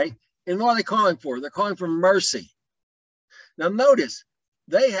 Okay. And what are they calling for? They're calling for mercy. Now, notice,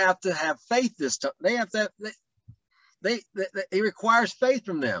 they have to have faith this time. They have to, it requires faith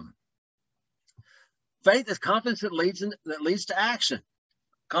from them. Faith is confidence that leads to action.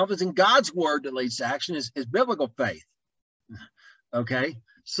 Confidence in God's word that leads to action is biblical faith. Okay,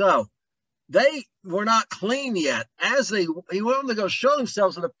 so they were not clean yet. He wanted them to go show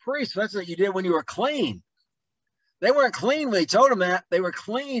themselves to the priest. That's what you did when you were clean. They weren't clean when he told them that. They were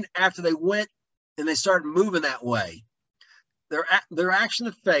clean after they went and they started moving that way. Their action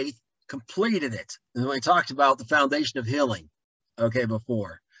of faith completed it. And we talked about the foundation of healing, okay,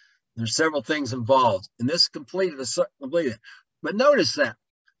 before. There's several things involved, and this completed it. But notice that,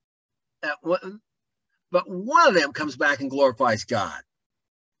 but one of them comes back and glorifies God.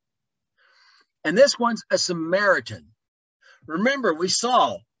 And this one's a Samaritan. Remember, we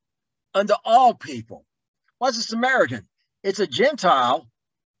saw unto all people. What's a Samaritan? It's a Gentile.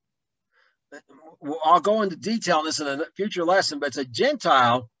 I'll go into detail on this in a future lesson, but it's a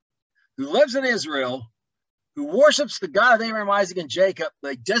Gentile who lives in Israel, who worships the God of Abraham, Isaac, and Jacob,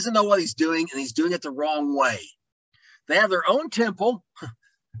 but he doesn't know what he's doing, and he's doing it the wrong way. They have their own temple.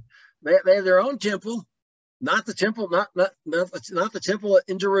 They have their own temple, not the temple, not the temple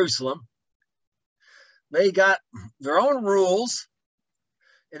in Jerusalem. They got their own rules.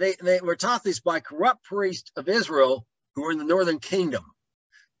 And they were taught this by corrupt priests of Israel who were in the northern kingdom,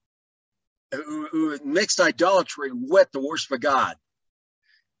 who mixed idolatry with the worship of God.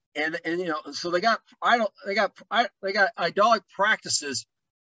 And you know, so they got idolic practices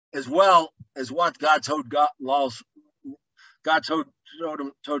as well as what God told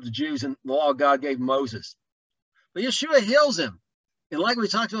told the Jews in the law God gave Moses. But Yeshua heals him. And like we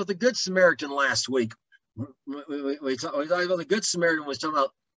talked about the Good Samaritan last week, we talked about the Good Samaritan was talking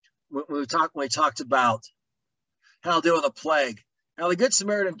about when we talked about how to deal with a plague. Now the Good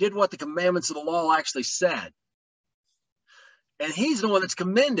Samaritan did what the commandments of the law actually said. And he's the one that's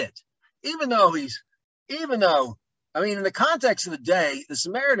commended. Even though, I mean, in the context of the day, the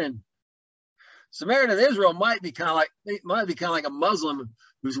Samaritan Israel might be kind of like a Muslim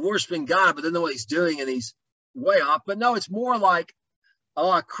who's worshiping God, but doesn't know what he's doing and he's way off. But no, it's more like a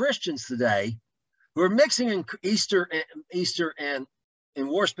lot of Christians today who are mixing in Easter and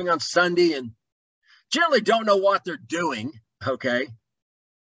worshiping on Sunday and generally don't know what they're doing, okay?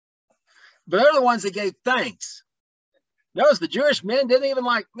 But they're the ones that gave thanks. Notice the Jewish men didn't even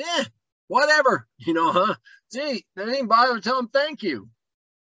like, whatever, huh? Gee, they didn't bother to tell them thank you.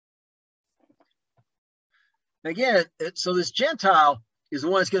 Again, so this Gentile is the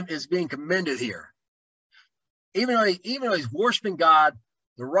one that's being commended here. Even though he's worshiping God,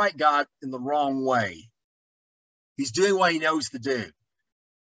 the right God, in the wrong way. He's doing what he knows to do.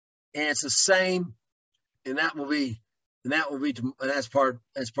 And it's the same, and that's part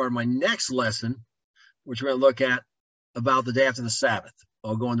of my next lesson, which we're going to look at about the day after the Sabbath.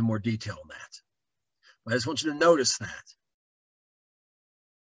 I'll go into more detail on that. But I just want you to notice that.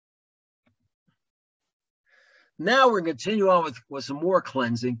 Now we're going to continue on with some more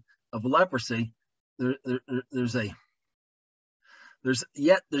cleansing of leprosy. There's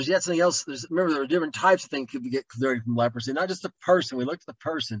yet something else. Remember, there are different types of things that could get cleared from leprosy. Not just the person. We looked at the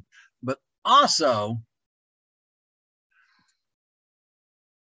person, but also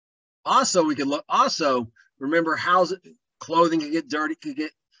we could look. Also, remember, clothing could get dirty, could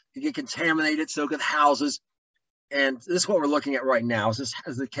get contaminated. So could houses. And this is what we're looking at right now. This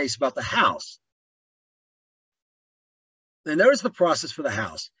is the case about the house. And there's the process for the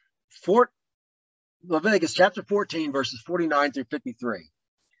house. Leviticus chapter 14, verses 49 through 53.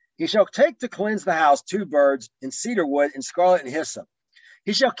 He shall take to cleanse the house 2 birds in cedar wood and scarlet and hyssop.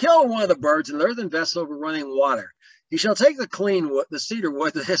 He shall kill one of the birds in an earthen vessel over running water. He shall take the clean wood, the cedar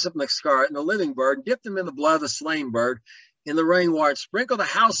wood, the hyssop, and the scarlet, and the living bird, and dip them in the blood of the slain bird in the running water, and sprinkle the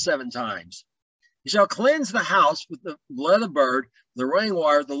house 7 times. He shall cleanse the house with the blood of the bird, the running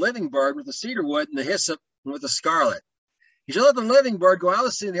water, the living bird, with the cedar wood, and the hyssop, and with the scarlet. He shall let the living bird go out of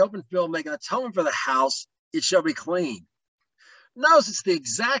the sea in the open field, make an atonement for the house. It shall be clean. Notice it's the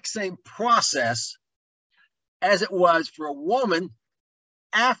exact same process as it was for a woman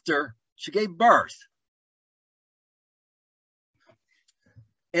after she gave birth.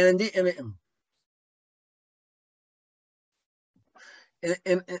 And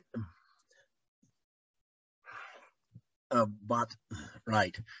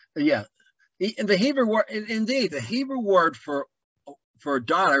right. Yeah. In the Hebrew word, indeed, the Hebrew word for a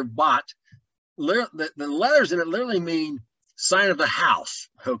daughter, bat, the letters in it literally mean sign of the house.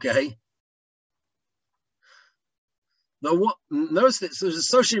 Okay. Notice that there's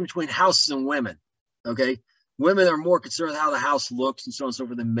association between houses and women. Okay. Women are more concerned with how the house looks and so on and so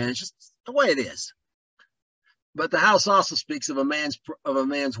forth than men. It's just the way it is. But the house also speaks of a man's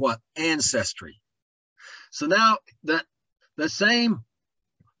what? Ancestry. So now that the same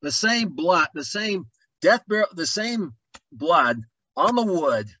blood, the same death, the same blood on the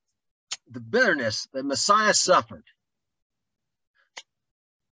wood, the bitterness that Messiah suffered,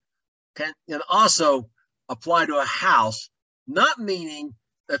 can also apply to a house, not meaning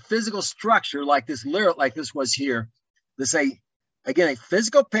a physical structure like this, like this was here. This again, a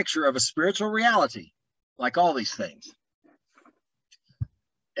physical picture of a spiritual reality, like all these things.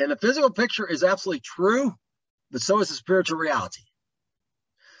 And the physical picture is absolutely true, but so is the spiritual reality.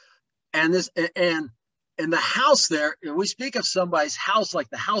 And this, and the house there, and we speak of somebody's house like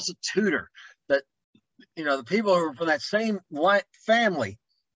the house of Tudor, that, you know, the people who are from that same family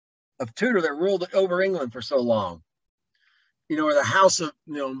of Tudor that ruled over England for so long, you know, or the house of,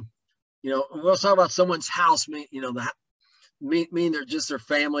 you know, we'll talk about someone's house, you know, mean they're just their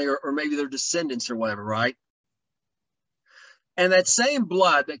family, or maybe their descendants or whatever, right? And that same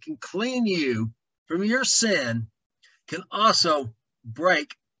blood that can clean you from your sin can also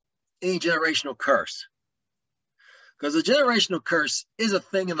break any generational curse. Because the generational curse is a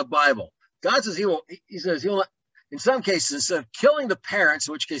thing in the Bible. God says he says he'll, in some cases, instead of killing the parents,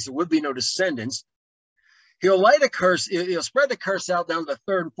 in which case there would be no descendants, he'll lay the curse, he'll spread the curse out down to the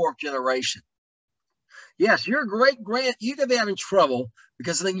third and fourth generation. Yes, your you could be having trouble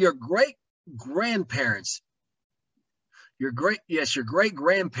because then your great grandparents, your great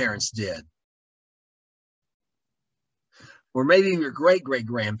grandparents did. Or maybe your great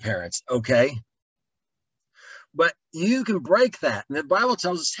grandparents, okay? But you can break that. And the Bible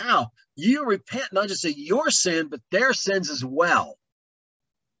tells us how. You repent not just of your sin, but their sins as well.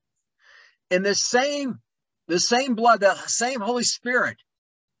 And the same blood, that same Holy Spirit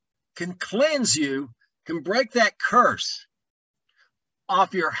can cleanse you, can break that curse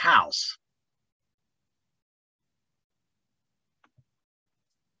off your house.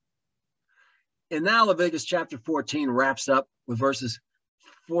 And now Leviticus chapter 14 wraps up with verses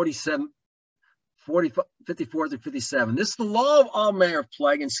 54 through 57. This is the law of all manner of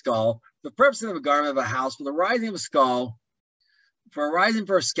plague and skull, the purpose of a garment of a house, for the rising of a skull, for a rising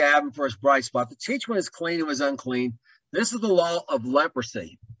for a scab, and for a bright spot, to teach what is clean and what is unclean. This is the law of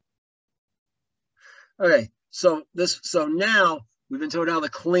leprosy. Okay, so now we've been told how to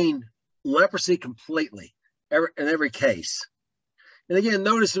clean leprosy completely, in every case. And again,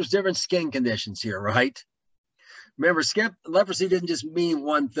 notice there's different skin conditions here, right? Remember, leprosy didn't just mean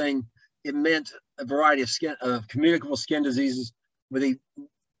one thing. It meant a variety of communicable skin diseases, with the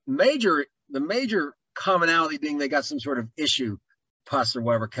major commonality being they got some sort of issue, pus or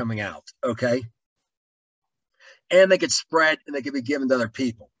whatever coming out, okay? And they could spread and they could be given to other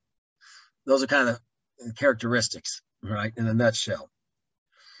people. Those are kind of characteristics, right, in a nutshell.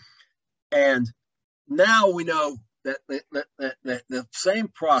 And now we know that the same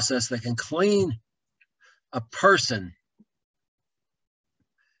process that can clean a person,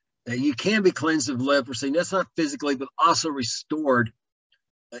 that you can be cleansed of leprosy, and that's not physically, but also restored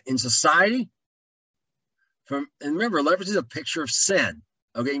in society. And remember, leprosy is a picture of sin.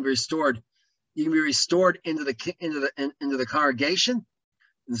 Okay, you can be restored. You can be restored into the congregation,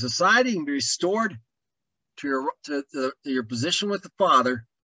 in society. You can be restored to your position with the Father.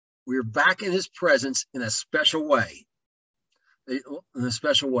 We're back in His presence in a special way.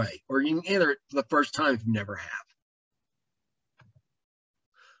 Or you can enter it for the first time if you never have.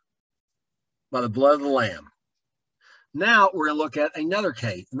 By the blood of the Lamb. Now we're going to look at another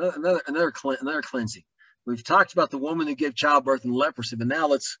case, another cleansing. We've talked about the woman who gave childbirth and leprosy, but now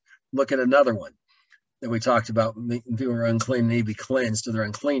let's look at another one that we talked about. People who are unclean need to be cleansed of their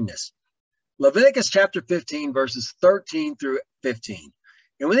uncleanness. Leviticus chapter 15, verses 13 through 15.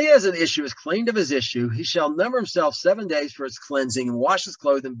 And when he has an issue, is cleaned of his issue, he shall number himself 7 days for his cleansing, and wash his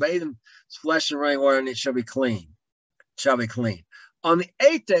clothes, and bathe his flesh in running water, and it shall be clean. On the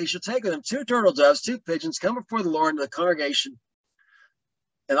 8th day, he shall take with him 2 turtle doves, 2 pigeons, come before the Lord in the congregation,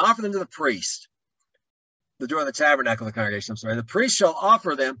 and offer them to the priest, the door of the tabernacle of the congregation. I'm sorry. The priest shall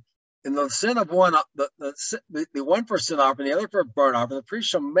offer them in the sin of one, the one for a sin offering, the other for a burnt offering. The priest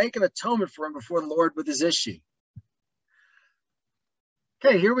shall make an atonement for him before the Lord with his issue.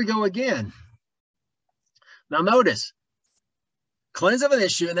 Okay, here we go again. Now notice, cleanse of an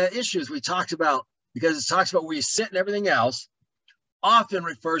issue, and that issue, as we talked about, because it talks about where you sit and everything else, often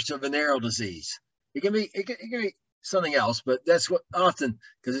refers to a venereal disease. It can be something else, but that's what often,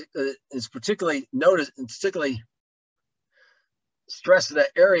 because it's particularly noticed and particularly stressed to that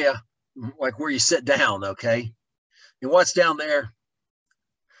area, like where you sit down. Okay, and what's down there?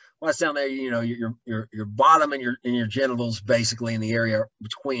 You know, your bottom and your genitals, basically in the area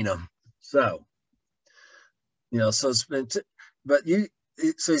between them. So, you know, so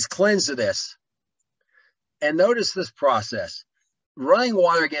he's cleansed of this, and notice this process. Running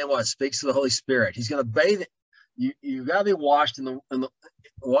water, again, what speaks to the Holy Spirit. He's going to bathe. You got to be washed in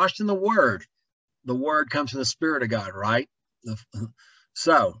the Word. The Word comes from the Spirit of God, right?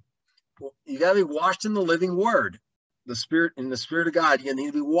 So you got to be washed in the living Word. the spirit of God, you need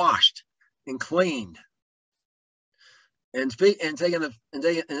to be washed and cleaned. And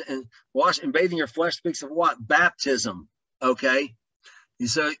wash and bathing your flesh speaks of what? Baptism. Okay.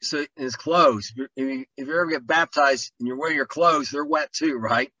 So it's clothes. If you ever get baptized and you're wearing your clothes, they're wet too,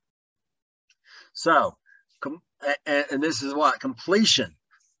 right? So, and this is what? Completion.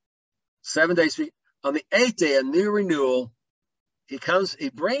 7 days. On the 8th day, a new renewal. He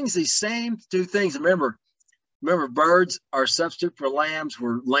brings these same two things. Remember, birds are substitute for lambs,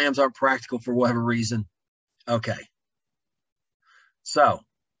 where lambs aren't practical for whatever reason. Okay. So,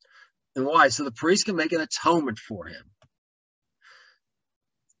 and why? So the priest can make an atonement for him.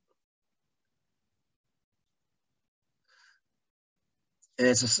 And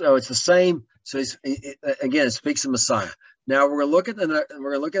it's the same. So again, it speaks of Messiah. Now we're going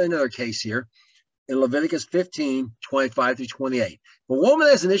to look at another case here in Leviticus 15:25 through 28. A woman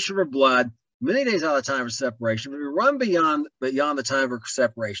has an issue of her blood many days out of the time of separation, but we run beyond the time of her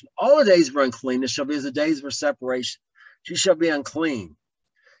separation. All the days of her uncleanness shall be as the days of her separation. She shall be unclean.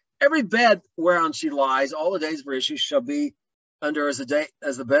 Every bed whereon she lies, all the days of her issue shall be under as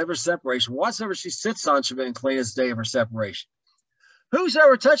the bed of her separation. Whatsoever she sits on shall be unclean as the day of her separation.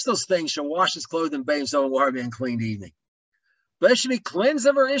 Whosoever touch those things shall wash his clothes and bathe himself in water and be unclean to evening. But if she be cleansed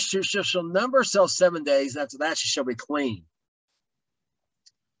of her issue, she shall number herself 7 days, and after that she shall be clean.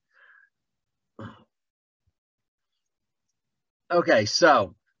 Okay,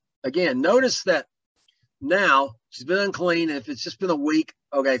 so again, notice that now she's been unclean, and if it's just been a week,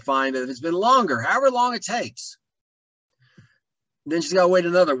 okay, fine. But if it's been longer, however long it takes, then she's got to wait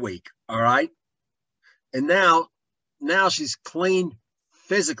another week, all right? And now she's clean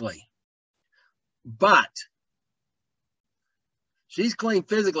physically. But she's clean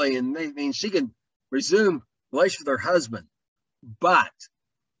physically, and that means she can resume relations with her husband. But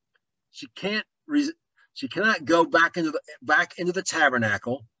she cannot go back into the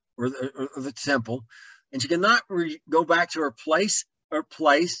tabernacle or the temple, and she cannot go back to her place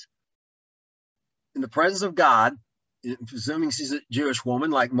in the presence of God, presuming she's a Jewish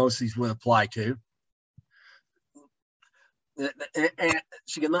woman, like most of these would apply to. And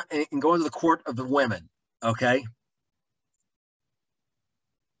she cannot go into the court of the women. Okay.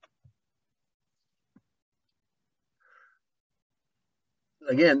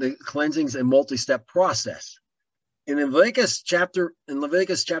 Again, the cleansing is a multi-step process. In Leviticus chapter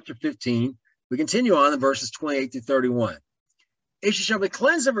 15, we continue on in verses 28 to 31. If she shall be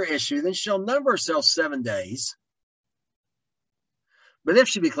cleansed of her issue, then she shall number herself 7 days. But if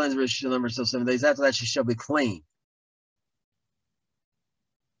she be cleansed of her issue, she shall number herself 7 days. After that, she shall be clean.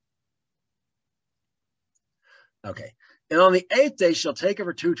 Okay. And on the 8th day, she'll take of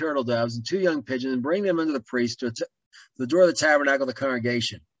her 2 turtle doves and 2 young pigeons and bring them unto the priest to the door of the tabernacle of the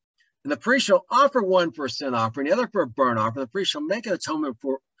congregation. And the priest shall offer one for a sin offering, the other for a burnt offering. The priest shall make an atonement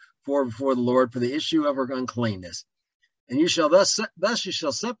before the Lord for the issue of her uncleanness. And you shall thus you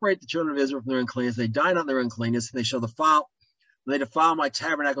shall separate the children of Israel from their uncleanness. They die not in their uncleanness, and they defile my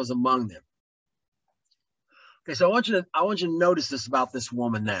tabernacles among them. Okay, so I want you to notice this about this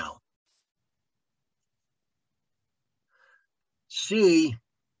woman now. She,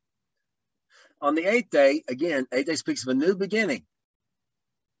 on the 8th day, again, 8th day speaks of a new beginning.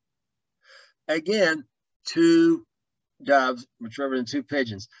 Again, 2 doves, which represent 2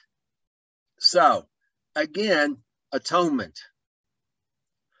 pigeons. So, again, atonement.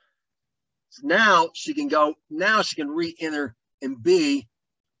 Now she can re-enter and be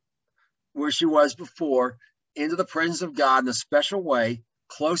where she was before, into the presence of God in a special way,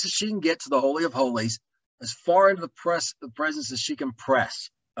 close as she can get to the Holy of Holies, as far into the presence as she can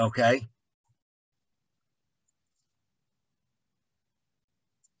press. Okay.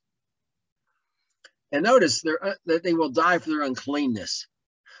 And notice that they will die for their uncleanness.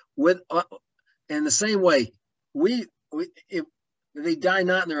 In the same way, if they die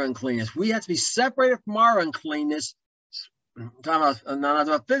not in their uncleanness, we have to be separated from our uncleanness. Not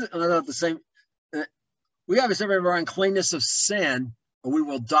about the same. We have to be separated from our uncleanness of sin, or we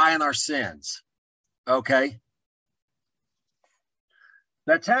will die in our sins. Okay.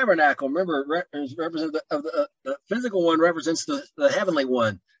 That tabernacle, remember, represents the physical one represents the heavenly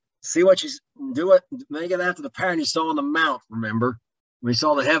one. See what she's do it, make it after the pattern you saw on the mount, remember, when you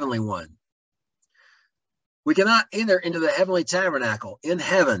saw the heavenly one. We cannot enter into the heavenly tabernacle in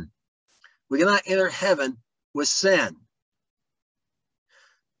heaven. We cannot enter heaven with sin.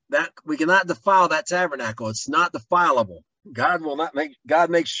 That we cannot defile that tabernacle. It's not defilable. God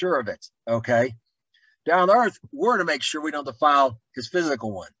makes sure of it. Okay. Down on earth, we're to make sure we don't defile his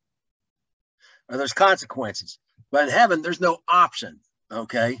physical one. Or there's consequences. But in heaven, there's no option.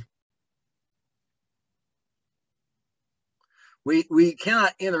 Okay. We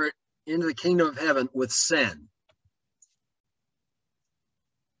cannot enter it into the kingdom of heaven with sin.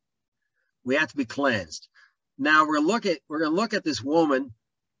 We have to be cleansed. Now we're going to look at this woman.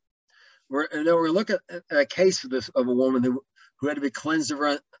 We're going to look at a case of a woman who had to be cleansed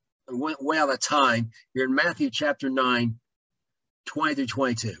of went way out of time. Here in Matthew chapter 9, 20 through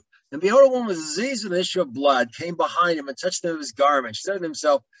 22. And behold, a woman with a disease of an issue of blood came behind him and touched him of his garment. She said to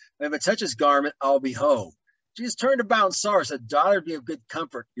himself, if I touch his garment, I'll be whole. Jesus turned about and saw her, said, daughter, be of good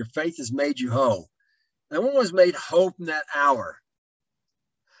comfort. Your faith has made you whole. And the woman was made whole from that hour.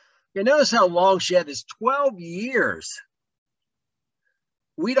 You notice how long she had this, 12 years.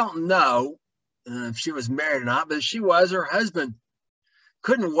 We don't know if she was married or not, but if she was, her husband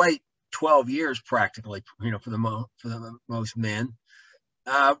couldn't wait 12 years practically, for the most men.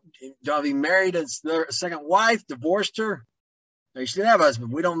 He married a second wife, divorced her. She didn't have a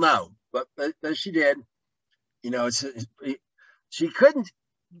husband. We don't know, but she did. She couldn't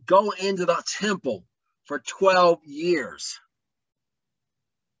go into the temple for 12 years.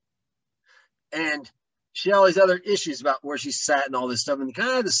 And she had all these other issues about where she sat and all this stuff, and kind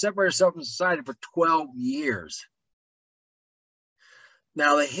of had to separate herself from society for 12 years.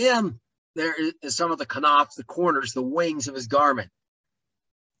 Now, the hem, there is some of the kanaf, the corners, the wings of his garment.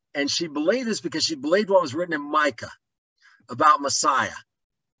 And she believed this because she believed what was written in Micah about Messiah.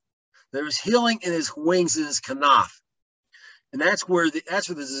 There was healing in his wings and his kanaf. And that's where the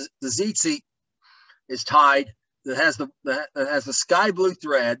tzitzit is tied. That has the sky blue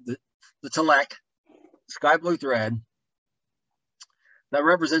thread, the talek, sky blue thread, that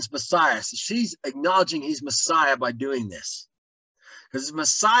represents Messiah. So she's acknowledging he's Messiah by doing this. Because it's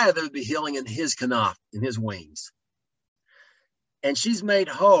Messiah that would be healing in his kanaf, in his wings. And she's made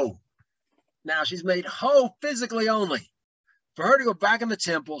whole. Now, she's made whole physically only. For her to go back in the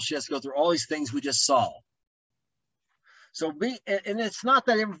temple, she has to go through all these things we just saw. So and it's not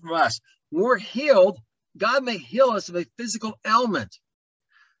that different from us. When we're healed, God may heal us of a physical ailment.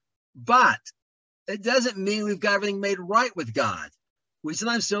 But it doesn't mean we've got everything made right with God. We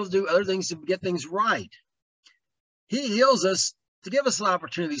sometimes still do other things to get things right. He heals us to give us an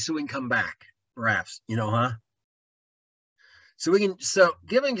opportunity so we can come back, perhaps, So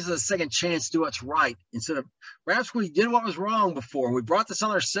giving us a second chance to do what's right instead of perhaps we did what was wrong before. We brought this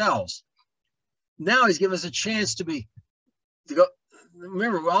on ourselves. Now he's given us a chance to go.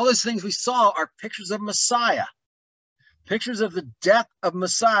 Remember, all these things we saw are pictures of Messiah, pictures of the death of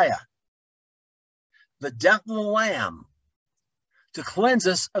Messiah, the death of the Lamb to cleanse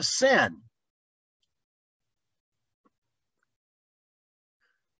us of sin.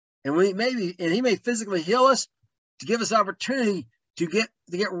 And he may physically heal us to give us opportunity to get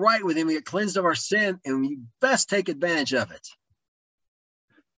right with him, we get cleansed of our sin, and we best take advantage of it.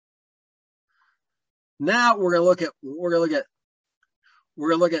 Now we're going to look at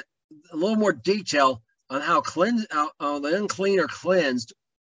a little more detail on how the unclean are cleansed.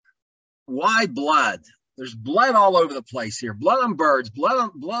 Why blood? There's blood all over the place here. Blood on birds,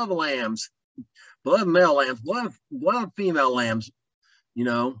 blood of lambs, blood of male lambs, blood of female lambs.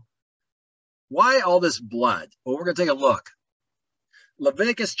 Why all this blood? Well, we're going to take a look.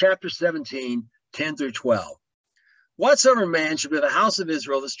 Leviticus chapter 17, 10 through 12. Whatsoever man shall be in the house of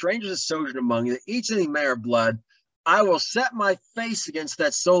Israel, the strangers that sojourn among you, that eats any manner of blood, I will set my face against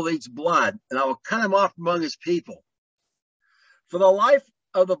that soul that eats blood, and I will cut him off among his people. For the life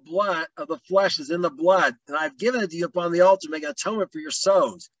of the blood of the flesh is in the blood, and I have given it to you upon the altar to make an atonement for your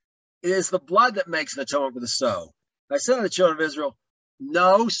souls. It is the blood that makes an atonement for the soul. I said unto the children of Israel,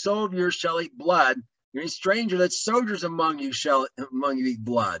 no soul of yours shall eat blood. Any stranger that sojourns among you shall eat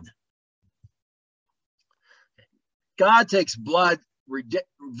blood. God takes blood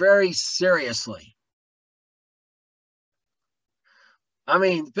very seriously. I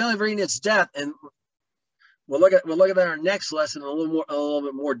mean, the penalty of reading its death, and we'll look at that in our next lesson in a little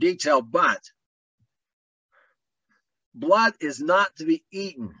bit more detail. But blood is not to be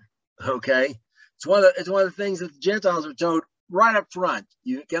eaten. Okay, it's one of the things that the Gentiles are told right up front.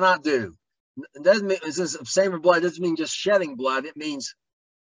 You cannot do. It doesn't mean it's the same with blood. It doesn't mean just shedding blood. It means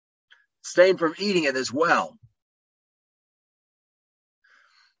staying from eating it as well.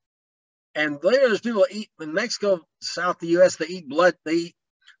 And later, there's people that eat in Mexico, South the U.S. They eat blood. They eat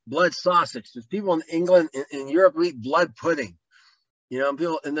blood sausage. There's people in England, in Europe, who eat blood pudding.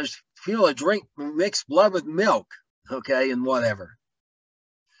 And there's people that mix blood with milk. Okay, and whatever.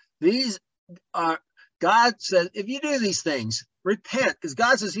 These are. God says, if you do these things, repent, because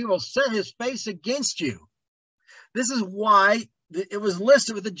God says he will set his face against you. This is why it was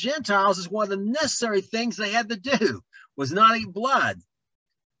listed with the Gentiles as one of the necessary things they had to do, was not eat blood.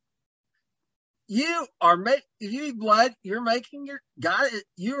 You are if you eat blood, you're making your God.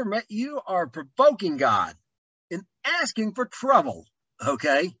 You are provoking God and asking for trouble.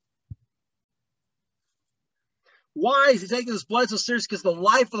 Okay. Why is he taking this blood so serious? Because the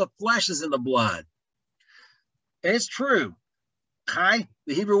life of the flesh is in the blood. And it's true. Okay.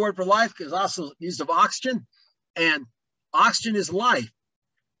 The Hebrew word for life is also used of oxygen, and oxygen is life.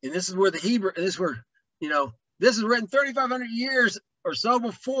 And this is where the Hebrew, and this is where, this is written 3,500 years or so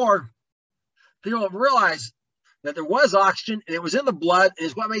before people have realized that there was oxygen and it was in the blood and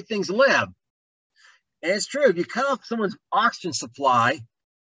it's what made things live. And it's true. If you cut off someone's oxygen supply,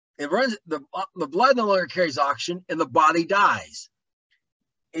 it runs, the blood no longer carries oxygen and the body dies.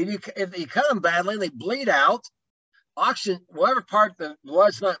 If you cut them badly and they bleed out, oxygen, whatever part the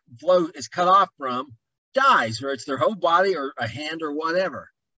blood's not flow is cut off from, dies, or it's their whole body or a hand or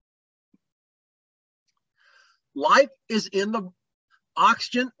whatever. Life is in the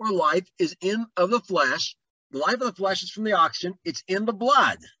oxygen, or life is in of the flesh. The life of the flesh is from the oxygen. It's in the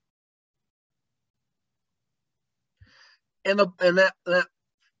blood. And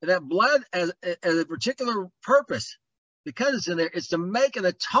that blood as a particular purpose, because it's in there, it's to make an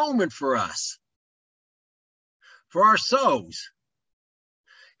atonement for us, for our souls.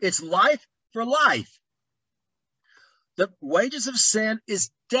 It's life for life. The wages of sin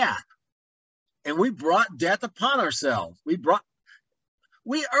is death. And we brought death upon ourselves.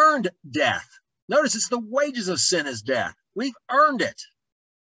 We earned death. Notice it's the wages of sin is death. We've earned it.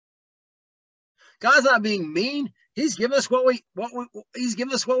 God's not being mean. He's given us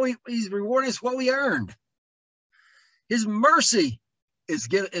he's rewarding us what we earned. His mercy is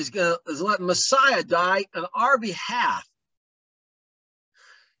letting Messiah die on our behalf.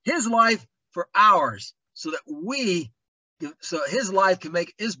 His life for ours, so his life can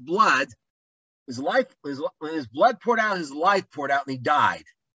make his blood. When his blood poured out, his life poured out, and he died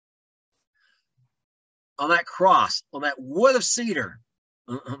on that cross, on that wood of cedar,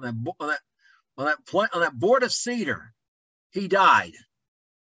 on that board of cedar. He died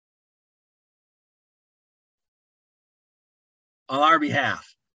on our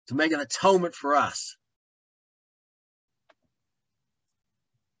behalf to make an atonement for us.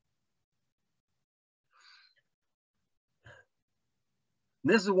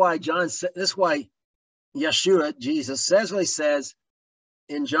 This is why Yeshua, Jesus, says what he says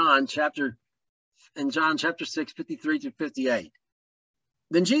in John chapter 6, 53 to 58.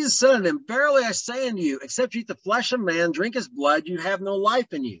 Then Jesus said unto them, verily I say unto you, except you eat the flesh of man, drink his blood, you have no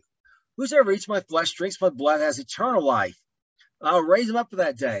life in you. Whosoever eats my flesh, drinks my blood, has eternal life. I'll raise him up for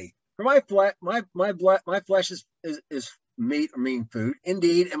that day. For my flesh is meat, or mean food,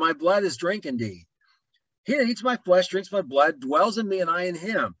 indeed, and my blood is drink indeed. He that eats my flesh, drinks my blood, dwells in me, and I in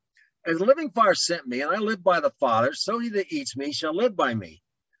him. As the living Father sent me, and I live by the Father, so he that eats me shall live by me.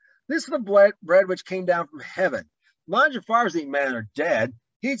 This is the bread which came down from heaven. Not your fathers eat manna are dead.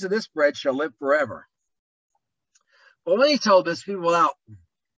 He eats of this bread shall live forever. But when he told this, people without,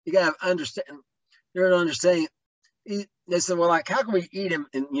 you gotta understand, they're understanding. They said, well, like, how can we eat him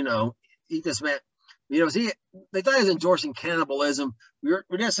and eat this man? They thought he was endorsing cannibalism. We're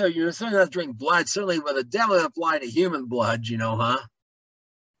necessarily not to drink blood, certainly, but the devil doesn't apply to human blood, huh?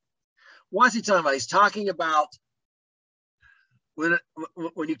 What's he talking about? He's talking about when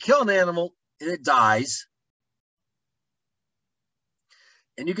you kill an animal and it dies,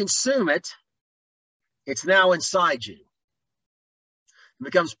 and you consume it, it's now inside you. It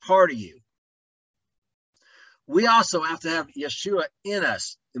becomes part of you. We also have to have Yeshua in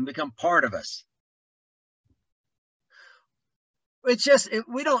us and become part of us.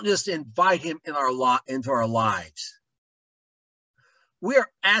 We don't just invite him into our lives. We are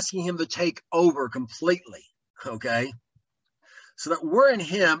asking him to take over completely, okay? So that we're in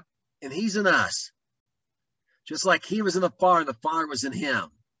him and he's in us. Just like he was in the Father was in him.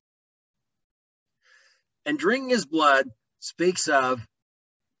 And drinking his blood speaks of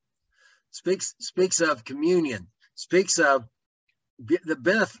communion, speaks of the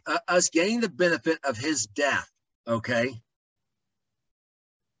benefit, us gaining the benefit of his death, okay?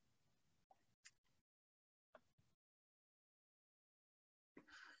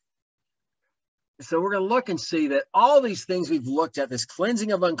 So we're going to look and see that all these things we've looked at, this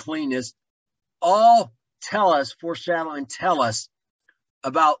cleansing of uncleanness, all foreshadow and tell us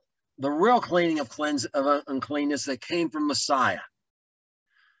about the real cleaning of uncleanness that came from Messiah.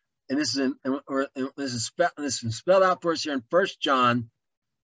 And this is spelled out for us here in 1 John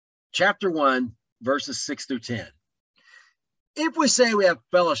chapter 1, verses 6 through 10. If we say we have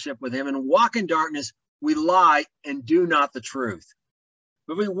fellowship with him and walk in darkness, we lie and do not the truth.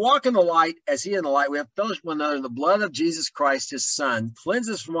 But we walk in the light as he in the light. We have fellowship with one another, and the blood of Jesus Christ, his son,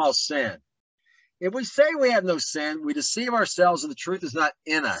 cleanses from all sin. If we say we have no sin, we deceive ourselves and the truth is not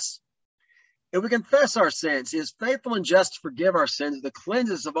in us. If we confess our sins, he is faithful and just to forgive our sins and to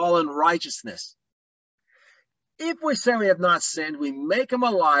cleanse us of all unrighteousness. If we say we have not sinned, we make him a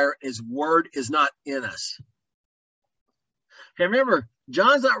liar. His word is not in us. Okay, remember,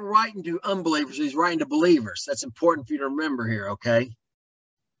 John's not writing to unbelievers. He's writing to believers. That's important for you to remember here, okay?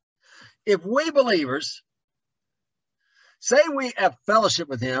 If we believers say we have fellowship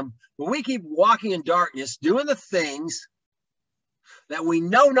with him, but we keep walking in darkness, doing the things that we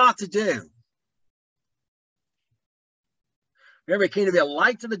know not to do. Remember, he came to be a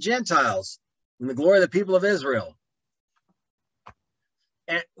light to the Gentiles and the glory of the people of Israel.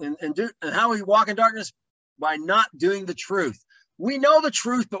 And how we walk in darkness? By not doing the truth. We know the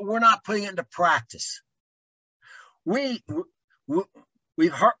truth, but we're not putting it into practice. We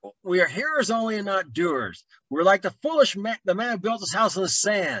are hearers only and not doers. We're like the foolish man, the man who built his house on the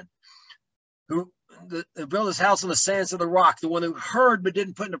sand, who built his house on the sands of the rock, the one who heard but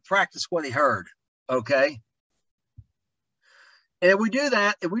didn't put into practice what he heard. Okay? And if we do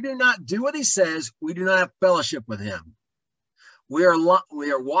that, if we do not do what he says, we do not have fellowship with him. We are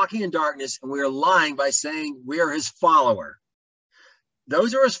walking in darkness, and we are lying by saying we are his follower.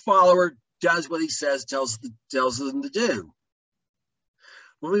 Those who are his follower does what he says, tells them to do.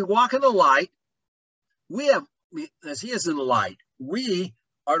 When we walk in the light, as he is in the light, we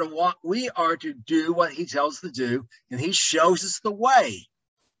are to walk. We are to do what he tells us to do, and he shows us the way.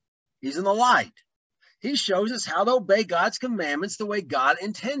 He's in the light. He shows us how to obey God's commandments the way God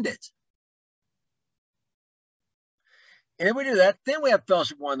intended. And if we do that, then we have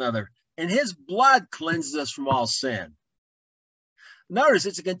fellowship with one another, and his blood cleanses us from all sin. Notice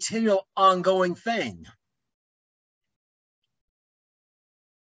it's a continual, ongoing thing.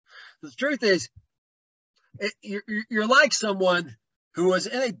 The truth is, you're like someone who was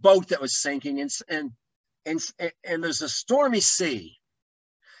in a boat that was sinking, and there's a stormy sea.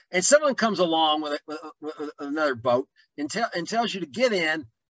 And someone comes along with another boat and tells you to get in,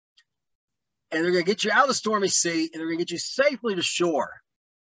 and they're going to get you out of the stormy sea, and they're going to get you safely to shore.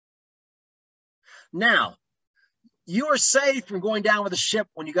 Now, you are safe from going down with the ship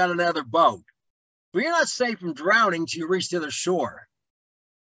when you got another boat, but you're not safe from drowning till you reach the other shore.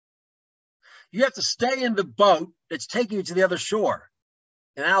 You have to stay in the boat that's taking you to the other shore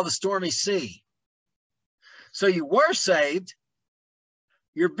and out of the stormy sea. So you were saved.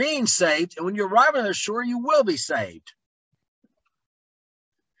 You're being saved, and when you arrive on the shore, you will be saved.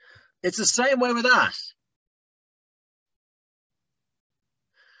 It's the same way with us.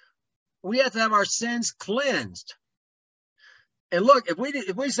 We have to have our sins cleansed. And look, if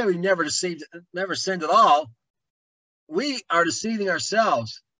we say we never sinned at all, we are deceiving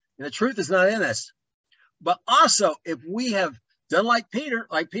ourselves, and the truth is not in us. But also, if we have done like Peter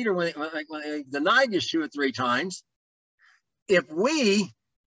when he denied Yeshua 3 times, if we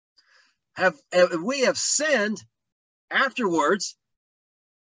have sinned afterwards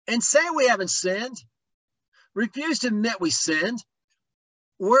and say we haven't sinned, refuse to admit we sinned,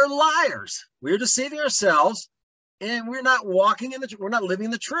 we're liars. We're deceiving ourselves, and we're not we're not living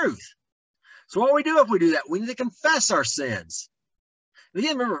the truth. So what do we do if we do that? We need to confess our sins. And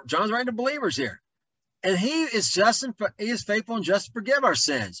again, remember, John's writing to believers here, and he is faithful and just to forgive our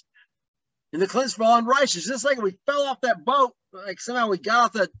sins and to cleanse from all unrighteousness. Just like we fell off that boat, like somehow we got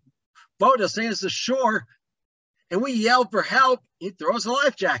off that boat to send us to shore, and we yelled for help, he'd throw us a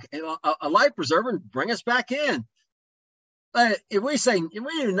life jacket, a life preserver, and bring us back in. If we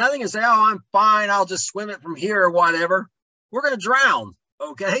do nothing and say, oh, I'm fine, I'll just swim it from here or whatever, we're going to drown,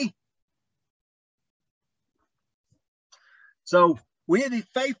 okay? So we need to be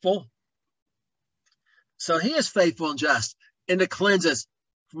faithful. So he is faithful and just, and to cleanse us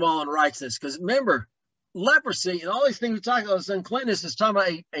from all unrighteousness. Because remember, leprosy and all these things we talk about, this uncleanness is talking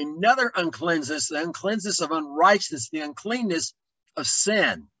about another uncleanness, the uncleanness of unrighteousness, the uncleanness of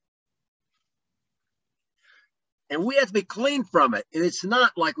sin. And we have to be clean from it. And it's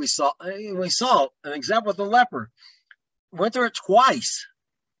not like we saw an example with the leper. Went through it twice.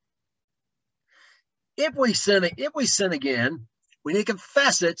 If we sin again, we need to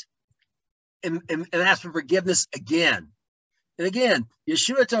confess it and ask for forgiveness again. And again,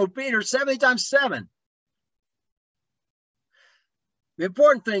 Yeshua told Peter 70 times 7. The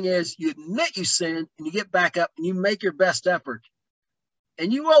important thing is you admit you sinned and you get back up and you make your best effort.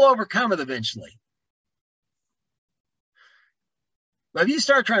 And you will overcome it eventually. But if you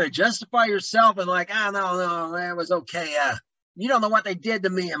start trying to justify yourself and like, no, that was okay. You don't know what they did to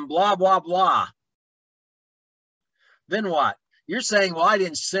me and blah, blah, blah. Then what? You're saying, well, I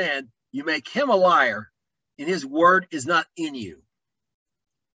didn't sin. You make him a liar and his word is not in you.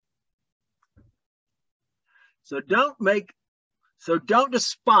 So don't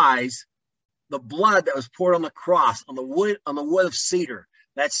despise the blood that was poured on the cross, on the wood of cedar,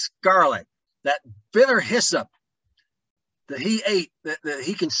 that scarlet, that bitter hyssop that he ate,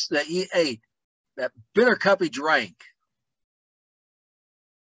 that bitter cup he drank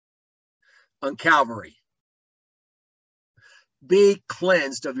on Calvary. Be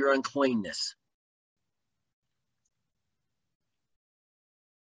cleansed of your uncleanness.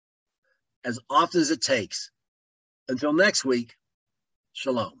 As often as it takes. Until next week,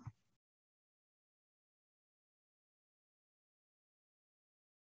 shalom.